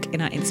a link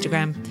in our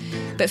Instagram.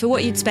 But for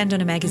what you'd spend on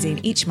a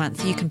magazine each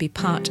month, you can be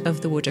part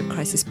of the Wardrobe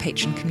Crisis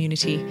Patreon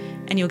community,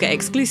 and you'll get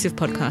exclusive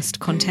podcast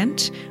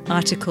content,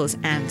 articles,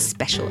 and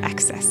special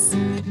access.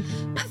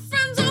 My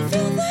friends all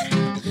feel that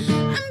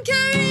I'm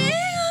carrying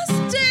a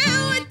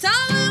still. I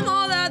tell them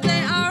all that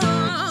they are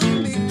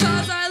wrong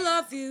because I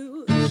love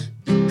you,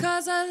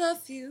 because I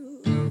love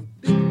you,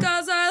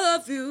 because I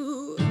love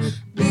you,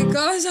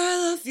 because I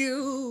love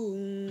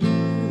you,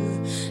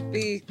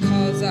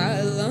 because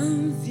I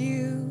love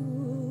you.